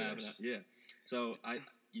 I He's, like, remember laughing this. Yeah. So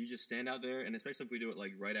you just stand out there, and especially if we do it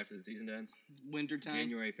like right after the season ends, Wintertime.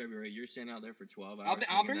 January, February, you're standing out there for 12 hours.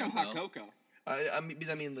 I'll bring ringing him that hot bell. cocoa. Because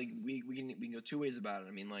I mean, like we can go 2 ways about it.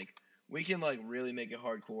 I mean, like we can like really make it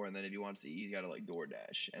hardcore, and then if he wants to eat, he's got to like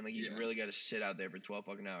DoorDash, and like he's Yeah. really got to sit out there for 12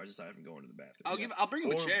 fucking hours aside from going to the bathroom. I'll bring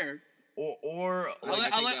him Or- a chair. Or I like,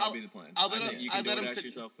 think I'll that let- would be the plan. I'll let I think him- you I'll can let him DoorDash sit-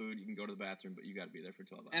 yourself food. You can go to the bathroom, but you got to be there for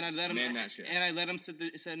 12 hours. And I let him Man that shit. And I let him sit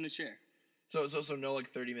in a chair. so no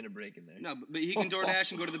like 30-minute break in there. No, but he can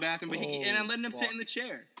DoorDash and go to the bathroom. But and I'm letting him sit fuck. in the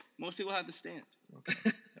chair. Most people have to stand.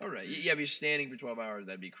 All right. Yeah, if you're standing for 12 hours,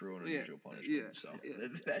 that'd be cruel and Yeah. unusual punishment. Yeah. So Yeah.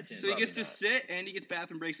 that's So he gets to probably sit, and he gets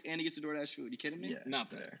bathroom breaks, and he gets to DoorDash food. You kidding not- me? Yeah, Not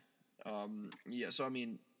fair. Yeah. So I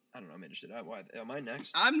mean, I don't know. I'm interested. Why am I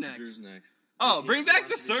next? I'm next. Drew's next. Oh, He bring back the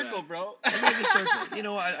wants to be circle, back. bro. I'm gonna go circle. You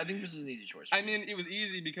know, I think this is an easy choice. For I me. mean, it was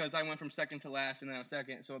easy because I went from second to last, and then I was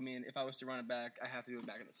second. So I mean, if I was to run it back, I have to do it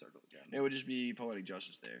back in the circle again. it would just be poetic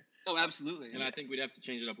justice there. Oh, absolutely. And I think we'd have to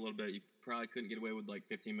change it up a little bit. You probably couldn't get away with like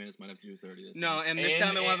 15 minutes. Might have to do 30 this No, time. and this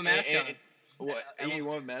time I want to have a mascot. What? You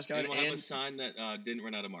want a mascot? And we'll have a And sign that didn't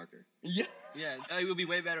run out of marker. yeah. Yeah, it would be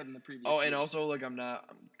way better than the previous. Oh, and season. also like I'm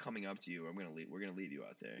coming up to you. We're gonna leave you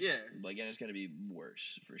out there. Yeah. Like, and it's gonna be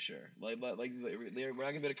worse for sure. Like we're not gonna be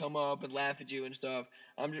able to come up and laugh at you and stuff.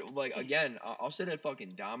 I'm just like, again, I'll sit at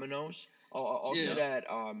fucking Domino's. I'll sit at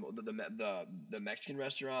the Mexican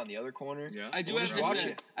restaurant on the other corner. Yeah. I do We'll have just to watch say,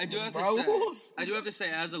 it. I do have Bro, to say, I do have to say,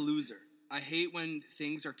 as a loser, I hate when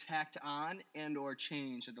things are tacked on and or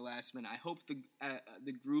changed at the last minute. I hope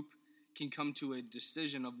the group can come to a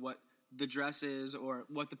decision of what the dress is or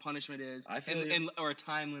what the punishment is, I feel or a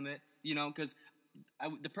time limit. You know, because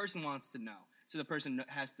the person wants to know, so the person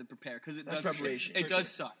has to prepare. Because That's preparation. It does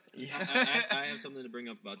suck. Yeah. I have something to bring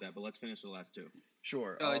up about that, but let's finish the last two.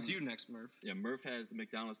 Sure. It's you next, Murph. Yeah, Murph has the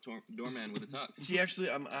McDonald's doorman with a tux. See, actually,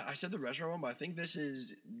 I said the restaurant one, but I think this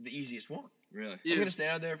is the easiest one. Really? Yeah. I'm gonna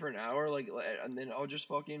stand out there for an hour, and then I'll just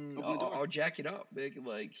fucking, Open the door. I'll jack it up,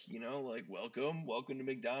 like welcome to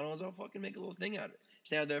McDonald's. I'll fucking make a little thing out of it.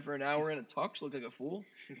 Stand out there for an hour in a tux, look like a fool,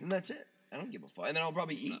 and that's it. I don't give a fuck. And then I'll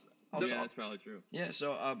probably eat. Yeah, that's probably true. Yeah.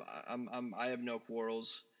 So I have no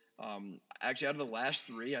quarrels. Actually, out of the last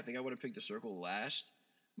three, I think I would have picked the circle last.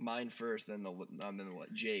 Mine first, then the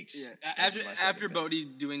Jake's. Yeah. That's my second After pick. Bodie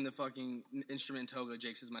doing the fucking instrument toga,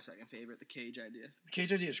 Jake's is my second favorite. The cage idea.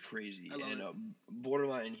 Cage idea is crazy I love and it.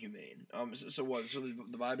 borderline inhumane. So what? So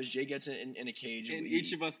the vibe is Jake gets in a cage And we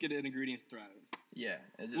each eat. of us get an ingredient to throw at him. Yeah.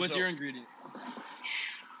 What's So- your ingredient?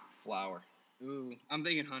 flour? Ooh, I'm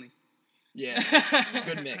thinking honey. Yeah.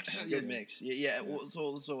 Good mix. Good mix. Yeah. Well,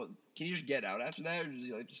 so can you just get out after that, or do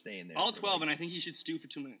you like to stay in there? All for, 12, like- and I think you should stew for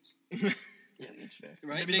 2 minutes. Yeah, that's fair.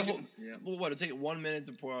 Right? Maybe Make the whole, it- Yeah. well, what? It'll take 1 minute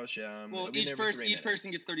to pour out a sham. Well, I'll be each there for 3 person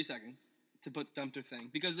minutes. gets 30 seconds to put them to thing.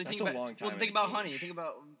 Because they That's think a about, long time well, in think a about cage. honey. Think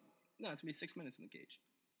about, no, it's going to be 6 minutes in the cage.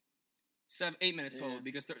 8 minutes total, Yeah.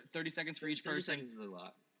 because 30 seconds for each 30 person. seconds is a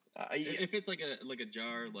lot. Yeah, If it's like a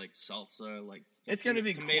jar, like salsa, like It's gonna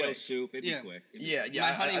be tomato quick. soup, it'd Yeah. be quick. It'd be yeah. quick.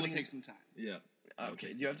 My honey I will think take it's- some time. Yeah.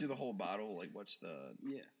 Okay. Do you have to do the whole bottle? Like, what's the?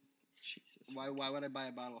 Yeah. Jesus. Why would I buy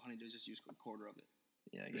a bottle of honey to just use a quarter of it?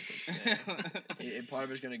 Yeah, I guess that's fair. If part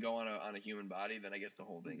of it's gonna go on a human body, then I guess the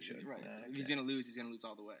whole thing should. Right. Okay. If he's going to lose, he's going to lose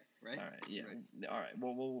all the way. Right? All right. Yeah. Right. All right.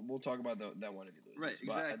 Well, we'll talk about that one if he loses. Right,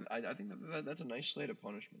 But exactly. I think that's a nice slate of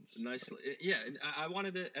punishments. Nice, yeah. and I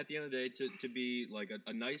wanted it at the end of the day to be like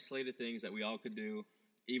a nice slate of things that we all could do,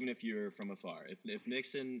 even if you're from afar. If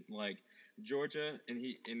Nixon like Georgia and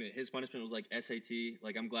his punishment was like SAT,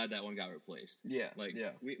 like I'm glad that one got replaced. Yeah. Like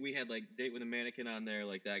yeah. we had like date with a mannequin on there,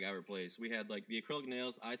 like that got replaced. We had like the acrylic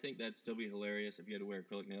nails. I think that'd still be hilarious if you had to wear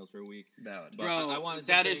acrylic nails for a week. Valid. But Bro, I wanted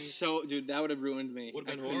that something- is so, dude. That would have ruined me. Would've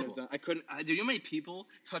been I couldn't horrible. Have done, I couldn't. Dude, you know how many people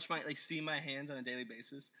touch see my hands on a daily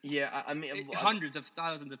basis? Yeah. I mean, Hundreds of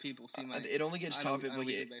thousands of people see my. it only gets on tough a if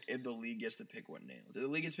weekly basis. if the league gets to pick what nails. If the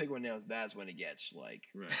league gets to pick what nails, that's when it gets like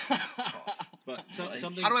Right. tough. But Like,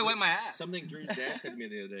 something. How do I wipe my ass? Something Drew's dad said to me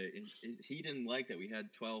the other day is he didn't like that we had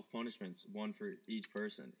 12 punishments, one for each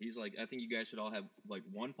person. He's like, I think you guys should all have like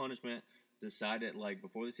one punishment, decide it like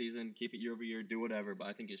before the season, keep it year over year, do whatever. But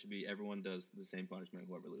I think it should be everyone does the same punishment,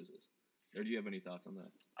 whoever loses. Or do you have any thoughts on that?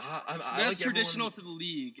 I That's like traditional everyone- to the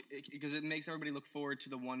league because it makes everybody look forward to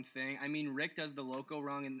the one thing. I mean, Rick does the loco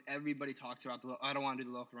run, and everybody talks about I don't want to do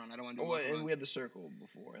the loco run. I don't want to do the Oh, loco and run. we had the circle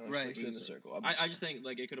before. Like Right. six in the circle. I just think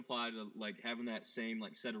like it could apply to like having that same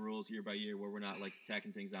like set of rules year by year where we're not like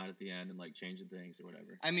tacking things out at the end and like changing things or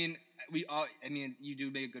whatever. I mean, you do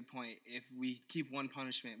make a good point. If we keep one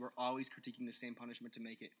punishment, we're always critiquing the same punishment to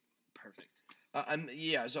make it perfect.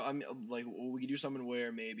 So I'm like we could do something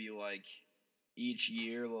where maybe like each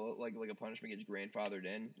year like a punishment gets grandfathered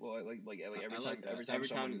in. Like every I time like that. every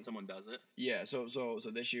time someone does it. Yeah, so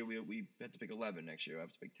this year we have to pick 11. Next year we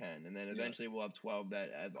have to pick 10, and then eventually we'll have 12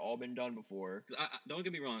 that have all been done before. 'Cause don't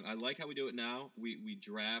get me wrong, I like how we do it now. We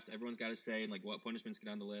draft. Everyone's got to say like what punishments get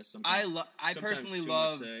on the list. I Sometimes personally too much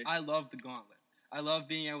love. say. I love the gauntlet. I love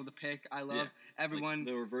being able to pick. I love Yeah. everyone. Like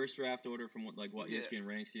the reverse draft order from what Yeah. ESPN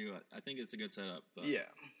ranks you. I think it's a good setup. But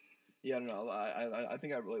Yeah, I don't know. I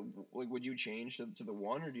think I like would you change to the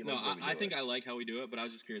one, or do you No, like the way we I do think it? I like how we do it, but I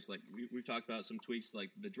was just curious. Like we've talked about some tweaks, like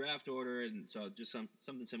the draft order, and so just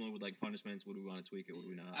something similar with like punishments. Would we want to tweak it? Would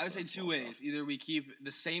we not? I would say But two small ways. stuff. Either we keep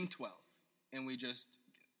the same 12, and we just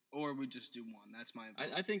do one. That's my.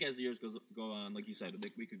 I think as the years go on, like you said,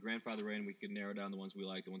 we could grandfather in. We could narrow down the ones we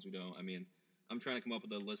like, the ones we don't. I mean, I'm trying to come up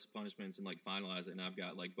with a list of punishments and like finalize it, and I've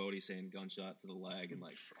got like Bodie saying gunshot to the leg, and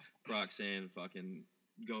like Brock saying fucking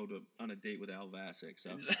go on a date with Al Vasic.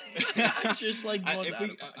 So just like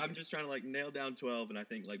I'm just trying to like nail down 12, and I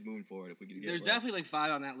think like moving forward, if we could get There's definitely like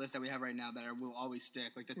 5 on that list that we have right now that will always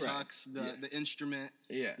stick, like the Right. tux, the instrument.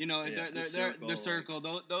 Yeah. You know, yeah. the circle.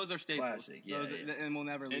 Those are staples. Classic, yeah, Those yeah. and we'll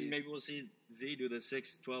never leave. And maybe we'll see Z do the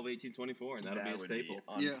 6, 12, 18, 24, and that'll be a staple.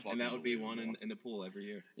 Yeah. And that would be one unfucking in the pool every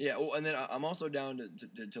year. Yeah, well, and then I'm also down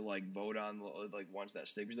to like vote on like ones that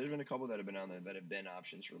stick, because there's been a couple that have been on there that have been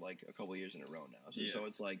options for like a couple years in a row now. So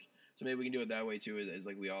it's like, so maybe we can do it that way too. Is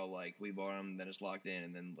like we all like we vote on them, then it's locked in,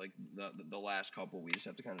 and then like the last couple we just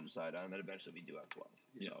have to kind of decide on. And then eventually we do have 12.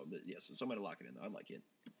 Yeah. So somebody lock it in though. I like it.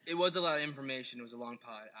 It was a lot of information. It was a long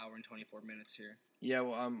pod, hour and 24 minutes here. Yeah,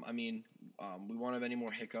 well, I mean, we won't have any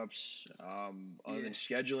more hiccups other than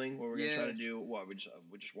scheduling. What we're gonna try to do? What we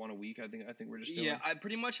just one a week. I think we're just doing. Yeah,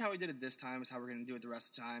 pretty much how we did it this time is how we're gonna do it the rest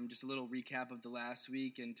of the time. Just a little recap of the last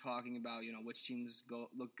week and talking about which teams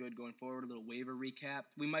look good going forward. A little waiver recap.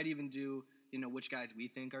 We might even do which guys we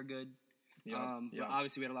think are good. But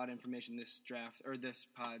obviously we had a lot of information this draft or this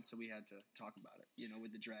pod, so we had to talk about it.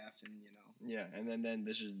 With the draft and Yeah, and then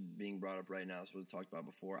this is being brought up right now, so we talked about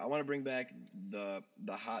before. I want to bring back the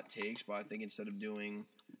hot takes, but I think instead of doing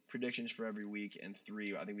predictions for every week and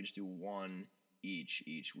 3, I think we just do 1 each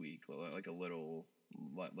week, like a little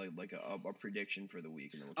like a prediction for the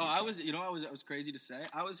week. And then we'll I was crazy to say.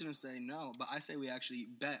 I was gonna say no, but I say we actually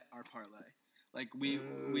bet our parlay. Like we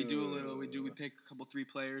pick a couple 3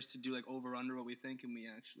 players to do like over under what we think, and we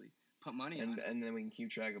actually put money on it. And then we can keep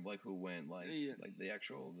track of like who went, like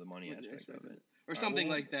the money aspect of it. Or something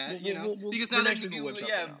like that, we'll because for now next that week we'll whip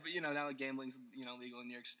something out. now that gambling's legal in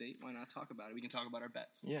New York State, why not talk about it? We can talk about our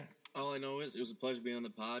bets. Yeah. All I know is it was a pleasure being on the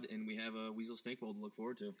pod, and we have a Weasel Snake Bowl to look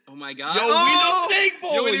forward to. Oh my god! Weasel Snake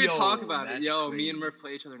Bowl! Yo, we didn't even talk about it. That's Yo, crazy. me and Murph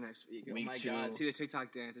play each other next week. Week oh my 2. god! See, the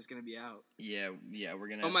TikTok dance is gonna be out. Yeah, we're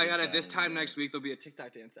gonna. Oh have my to god! At decide this time on next that. week, there'll be a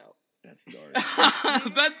TikTok dance out. That's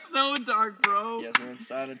dark. That's so dark, bro. Yes, we're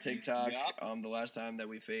inside of TikTok. Yep. The last time that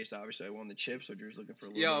we faced, obviously, I won the chip, so Drew's looking for a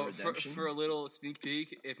little bit of redemption. for a little sneak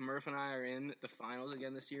peek, if Murph and I are in the finals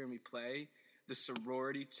again this year and we play the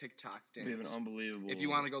sorority TikTok dance. We have an unbelievable. If you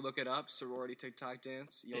want to go look it up, sorority TikTok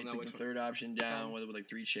dance, you'll it's know like which the one. third option down, with like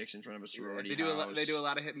 3 chicks in front of a sorority They do house. they do a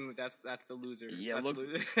lot of hip movement. That's the loser. Yeah, That's look. the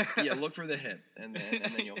loser. Yeah, look for the hip, and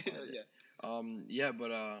then you'll find it. Yeah.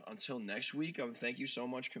 But until next week, thank you so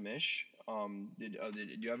much, Kamish. Did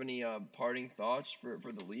you have any parting thoughts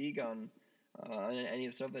for the league on any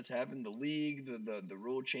of the stuff that's happened? The league, the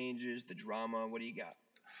rule changes, the drama. What do you got?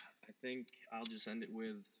 I think I'll just end it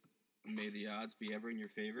with, may the odds be ever in your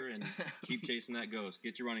favor, and keep chasing that ghost.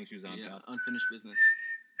 Get your running shoes on, pal. Unfinished business.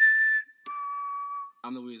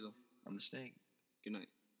 I'm the Weasel. I'm the Snake. Good night.